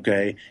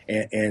 Okay,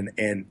 and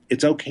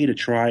it's okay to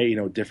try,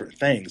 different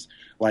things.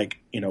 Like,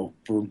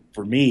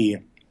 for me,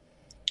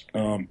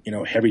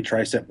 heavy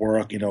tricep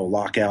work,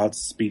 lockouts,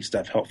 speed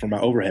stuff help for my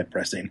overhead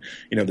pressing.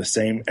 The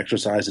same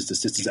exercises,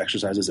 assistance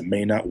exercises, it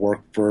may not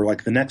work for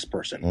like the next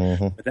person.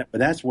 Mm-hmm. But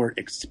that's where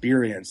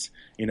experience,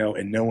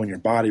 and knowing your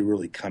body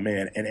really come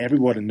in. And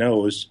everyone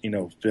knows,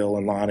 Phil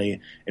and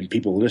Lonnie and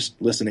people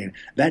listening,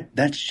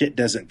 that shit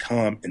doesn't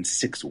come in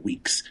 6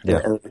 weeks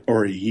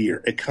or a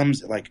year. It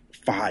comes like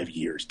 5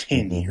 years,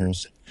 10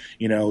 years.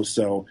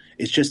 So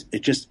it's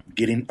just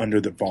getting under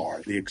the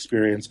bar, the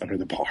experience under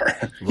the bar.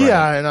 Right.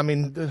 Yeah, and I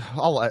mean,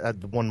 I'll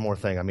add one more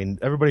thing. I mean,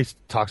 everybody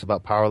talks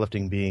about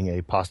powerlifting being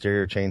a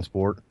posterior chain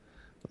sport.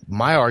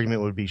 My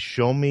argument would be,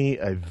 show me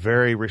a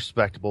very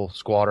respectable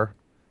squatter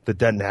that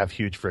doesn't have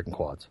huge freaking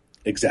quads.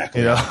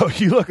 Exactly.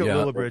 You look at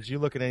Willowbridge, you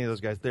look at any of those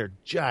guys, they're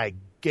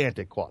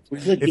gigantic quads.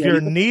 If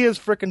your knee is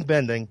freaking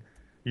bending,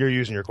 you're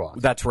using your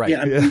quads. That's right.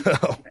 Yeah,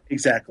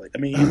 exactly. I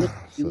mean,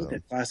 you look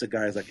at classic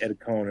guys like Ed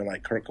Cohn and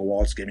like Kurt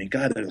Kowalski. I mean,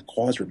 God, their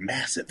quads were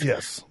massive.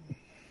 Yes.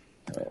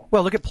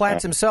 Well, look at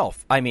Platts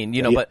himself. I mean,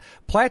 but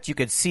Platts, you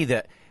could see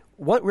that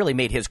what really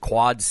made his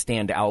quads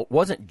stand out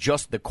wasn't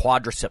just the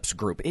quadriceps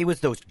group. It was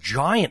those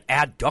giant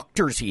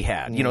adductors he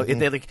had.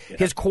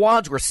 His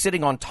quads were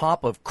sitting on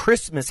top of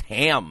Christmas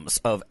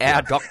hams of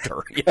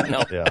adductor.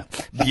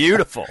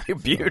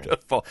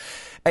 Beautiful.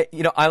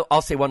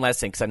 I'll say one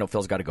last thing because I know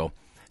Phil's got to go.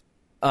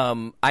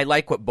 I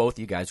like what both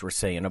you guys were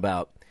saying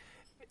about,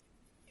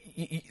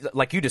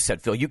 like you just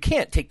said, Phil, you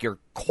can't take your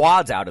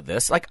quads out of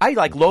this. Like, I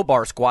like low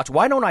bar squats.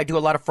 Why don't I do a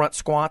lot of front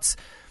squats?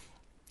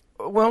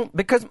 Well,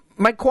 because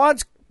my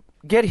quads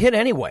get hit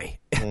anyway.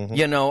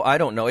 Mm-hmm. I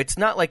don't know. It's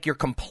not like you're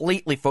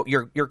completely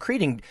you're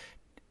creating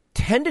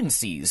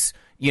tendencies,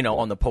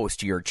 on the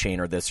posterior chain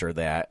or this or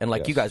that. And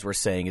like you guys were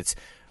saying, it's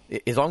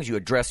as long as you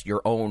address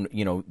your own,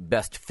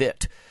 best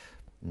fit.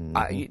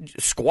 Mm-hmm.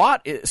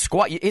 Squat.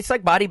 It's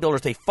like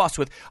bodybuilders. They fuss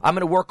with, I'm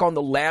going to work on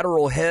the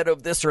lateral head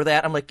of this or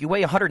that. I'm like, you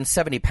weigh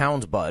 170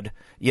 pounds, bud.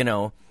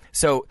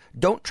 So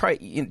don't try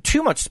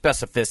too much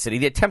specificity.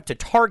 The attempt to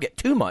target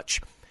too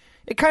much,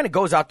 it kind of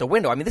goes out the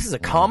window. I mean, this is a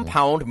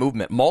compound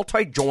movement,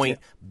 multi-joint,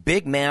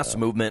 big mass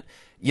movement.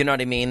 You know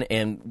what I mean?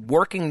 And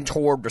working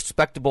toward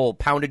respectable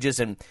poundages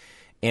and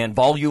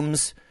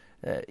volumes.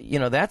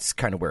 That's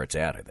kind of where it's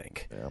at, I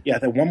think. Yeah.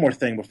 One more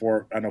thing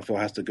before I know Phil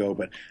has to go,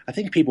 but I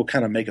think people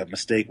kind of make a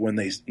mistake when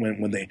they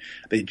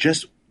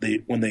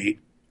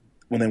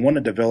want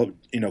to develop,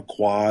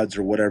 quads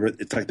or whatever.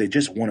 It's like they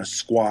just want to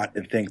squat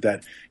and think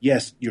that,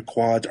 yes, your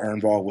quads are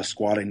involved with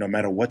squatting no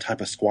matter what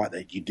type of squat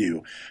that you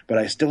do. But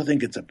I still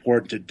think it's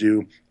important to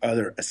do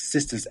other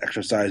assistance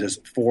exercises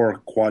for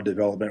quad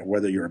development,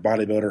 whether you're a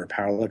bodybuilder or a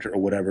powerlifter or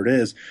whatever it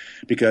is,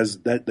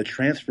 because the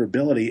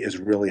transferability is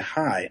really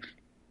high.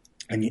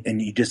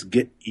 And you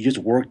just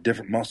work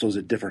different muscles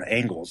at different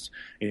angles,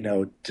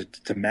 to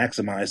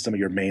maximize some of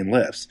your main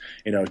lifts,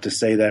 to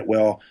say that,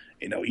 well,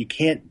 you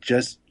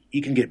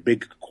can get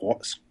big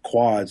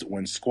quads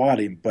when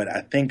squatting, but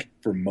I think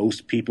for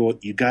most people,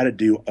 you got to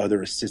do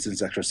other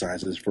assistance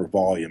exercises for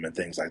volume and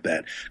things like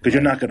that, because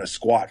you're not going to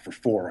squat for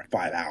 4 or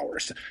 5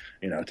 hours,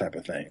 type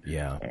of thing.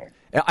 Yeah.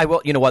 I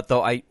will. You know what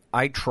though?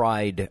 I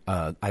tried.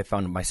 I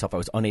found myself I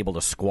was unable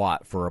to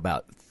squat for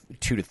about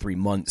 2 to 3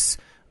 months.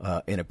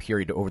 In a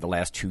period over the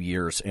last 2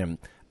 years. And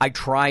I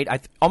tried,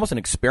 almost an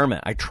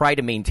experiment. I tried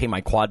to maintain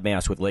my quad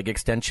mass with leg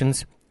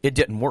extensions. It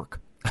didn't work.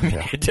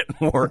 It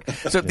didn't work.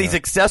 So these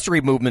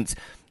accessory movements,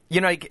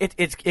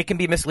 it can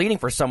be misleading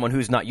for someone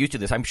who's not used to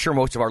this. I'm sure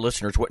most of our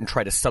listeners wouldn't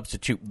try to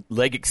substitute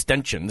leg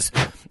extensions,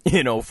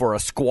 for a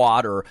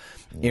squat or,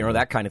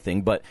 that kind of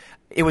thing. But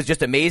it was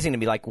just amazing to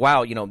be like,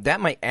 wow,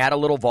 that might add a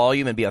little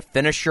volume and be a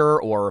finisher,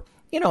 or,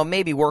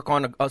 maybe work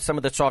on some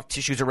of the soft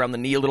tissues around the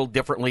knee a little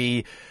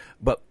differently.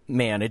 But,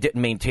 man, it didn't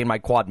maintain my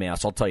quad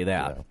mass, I'll tell you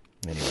that.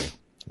 Yeah. Anyway.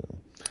 Okay,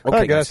 all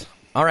right, guys.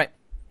 All right.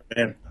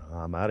 Man.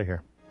 I'm out of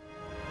here.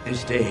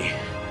 This day,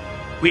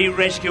 we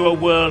rescue a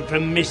world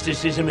from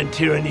mysticism and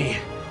tyranny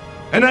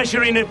and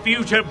usher in a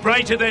future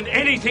brighter than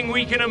anything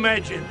we can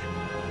imagine.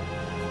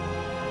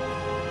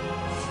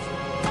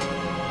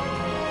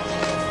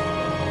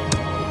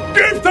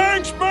 Give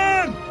thanks,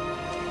 man!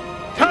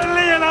 To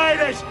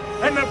Leonidas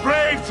and the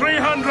brave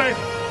 300!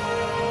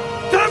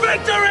 To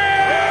victory!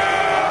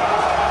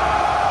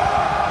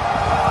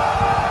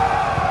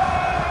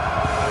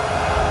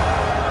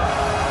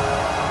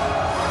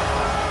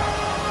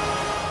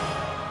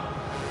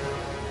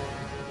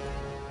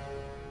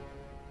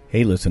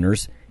 Hey,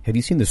 listeners, have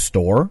you seen the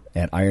store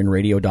at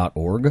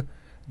ironradio.org?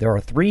 There are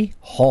 3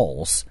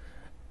 halls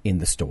in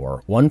the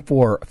store, one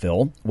for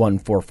Phil, one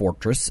for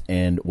Fortress,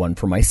 and one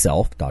for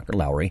myself, Dr.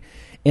 Lowry,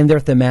 and they're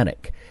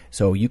thematic.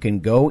 So you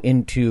can go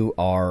into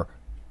our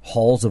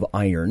Halls of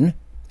Iron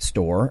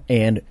store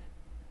and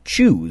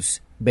choose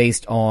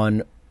based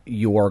on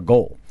your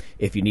goal.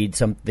 If you need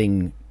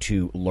something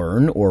to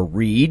learn or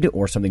read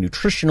or something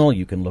nutritional,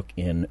 you can look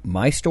in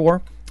my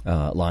store,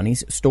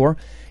 Lonnie's store.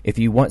 If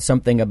you want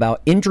something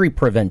about injury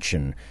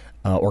prevention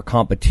or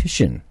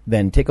competition,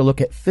 then take a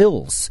look at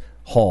Phil's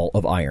Hall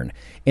of Iron.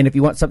 And if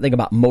you want something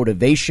about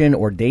motivation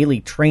or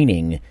daily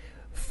training,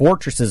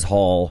 Fortress's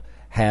Hall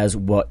has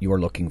what you're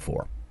looking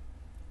for.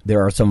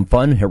 There are some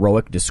fun,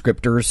 heroic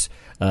descriptors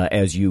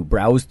as you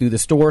browse through the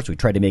stores. We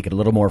try to make it a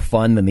little more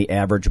fun than the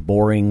average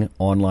boring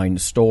online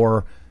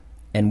store.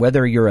 And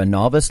whether you're a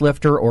novice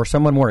lifter or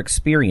someone more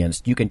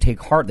experienced, you can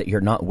take heart that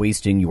you're not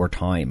wasting your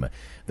time.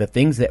 The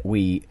things that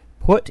we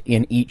put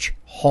in each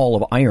Hall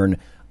of Iron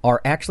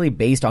are actually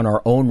based on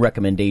our own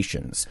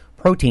recommendations.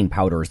 Protein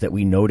powders that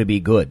we know to be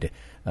good,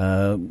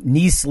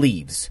 knee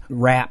sleeves,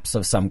 wraps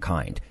of some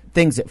kind,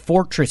 things that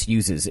Fortress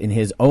uses in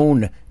his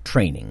own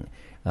training.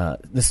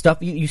 The stuff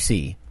you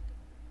see,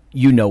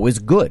 you know is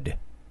good.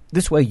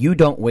 This way you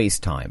don't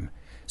waste time.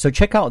 So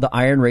check out the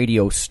Iron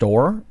Radio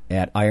store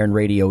at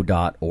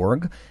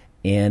ironradio.org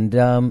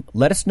and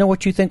let us know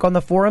what you think on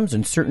the forums,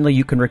 and certainly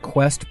you can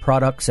request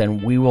products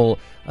and we will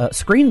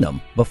screen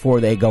them before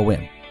they go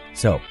in.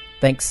 So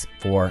thanks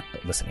for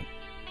listening.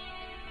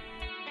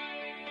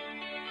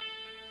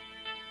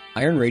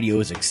 Iron Radio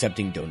is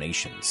accepting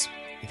donations.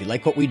 If you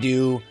like what we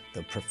do,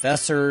 the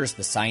professors,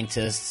 the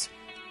scientists,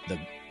 the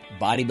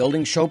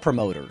bodybuilding show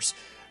promoters,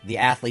 the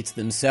athletes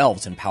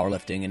themselves in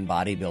powerlifting and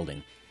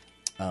bodybuilding,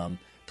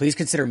 please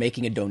consider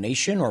making a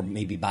donation or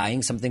maybe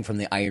buying something from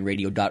the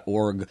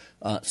ironradio.org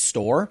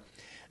store.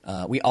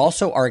 We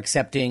also are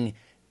accepting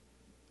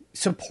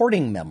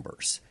supporting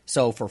members.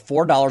 So for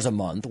 $4 a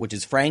month, which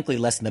is frankly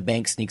less than the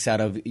bank sneaks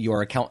out of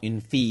your account in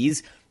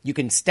fees, you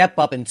can step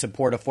up and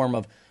support a form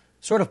of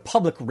sort of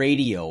public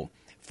radio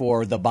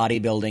for the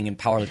bodybuilding and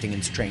powerlifting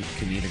and strength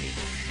community.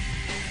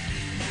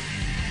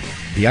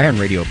 The Iron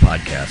Radio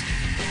podcast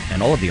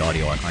and all of the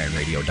audio on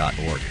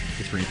ironradio.org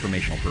is for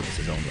informational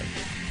purposes only.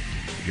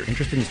 If you're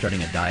interested in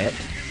starting a diet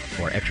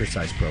or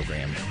exercise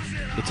program,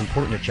 it's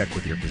important to check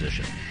with your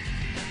physician.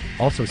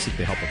 Also seek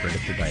the help of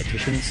registered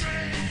dietitians,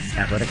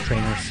 athletic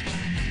trainers,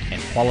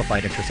 and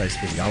qualified exercise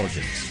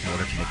physiologists in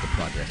order to make the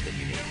progress that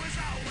you need.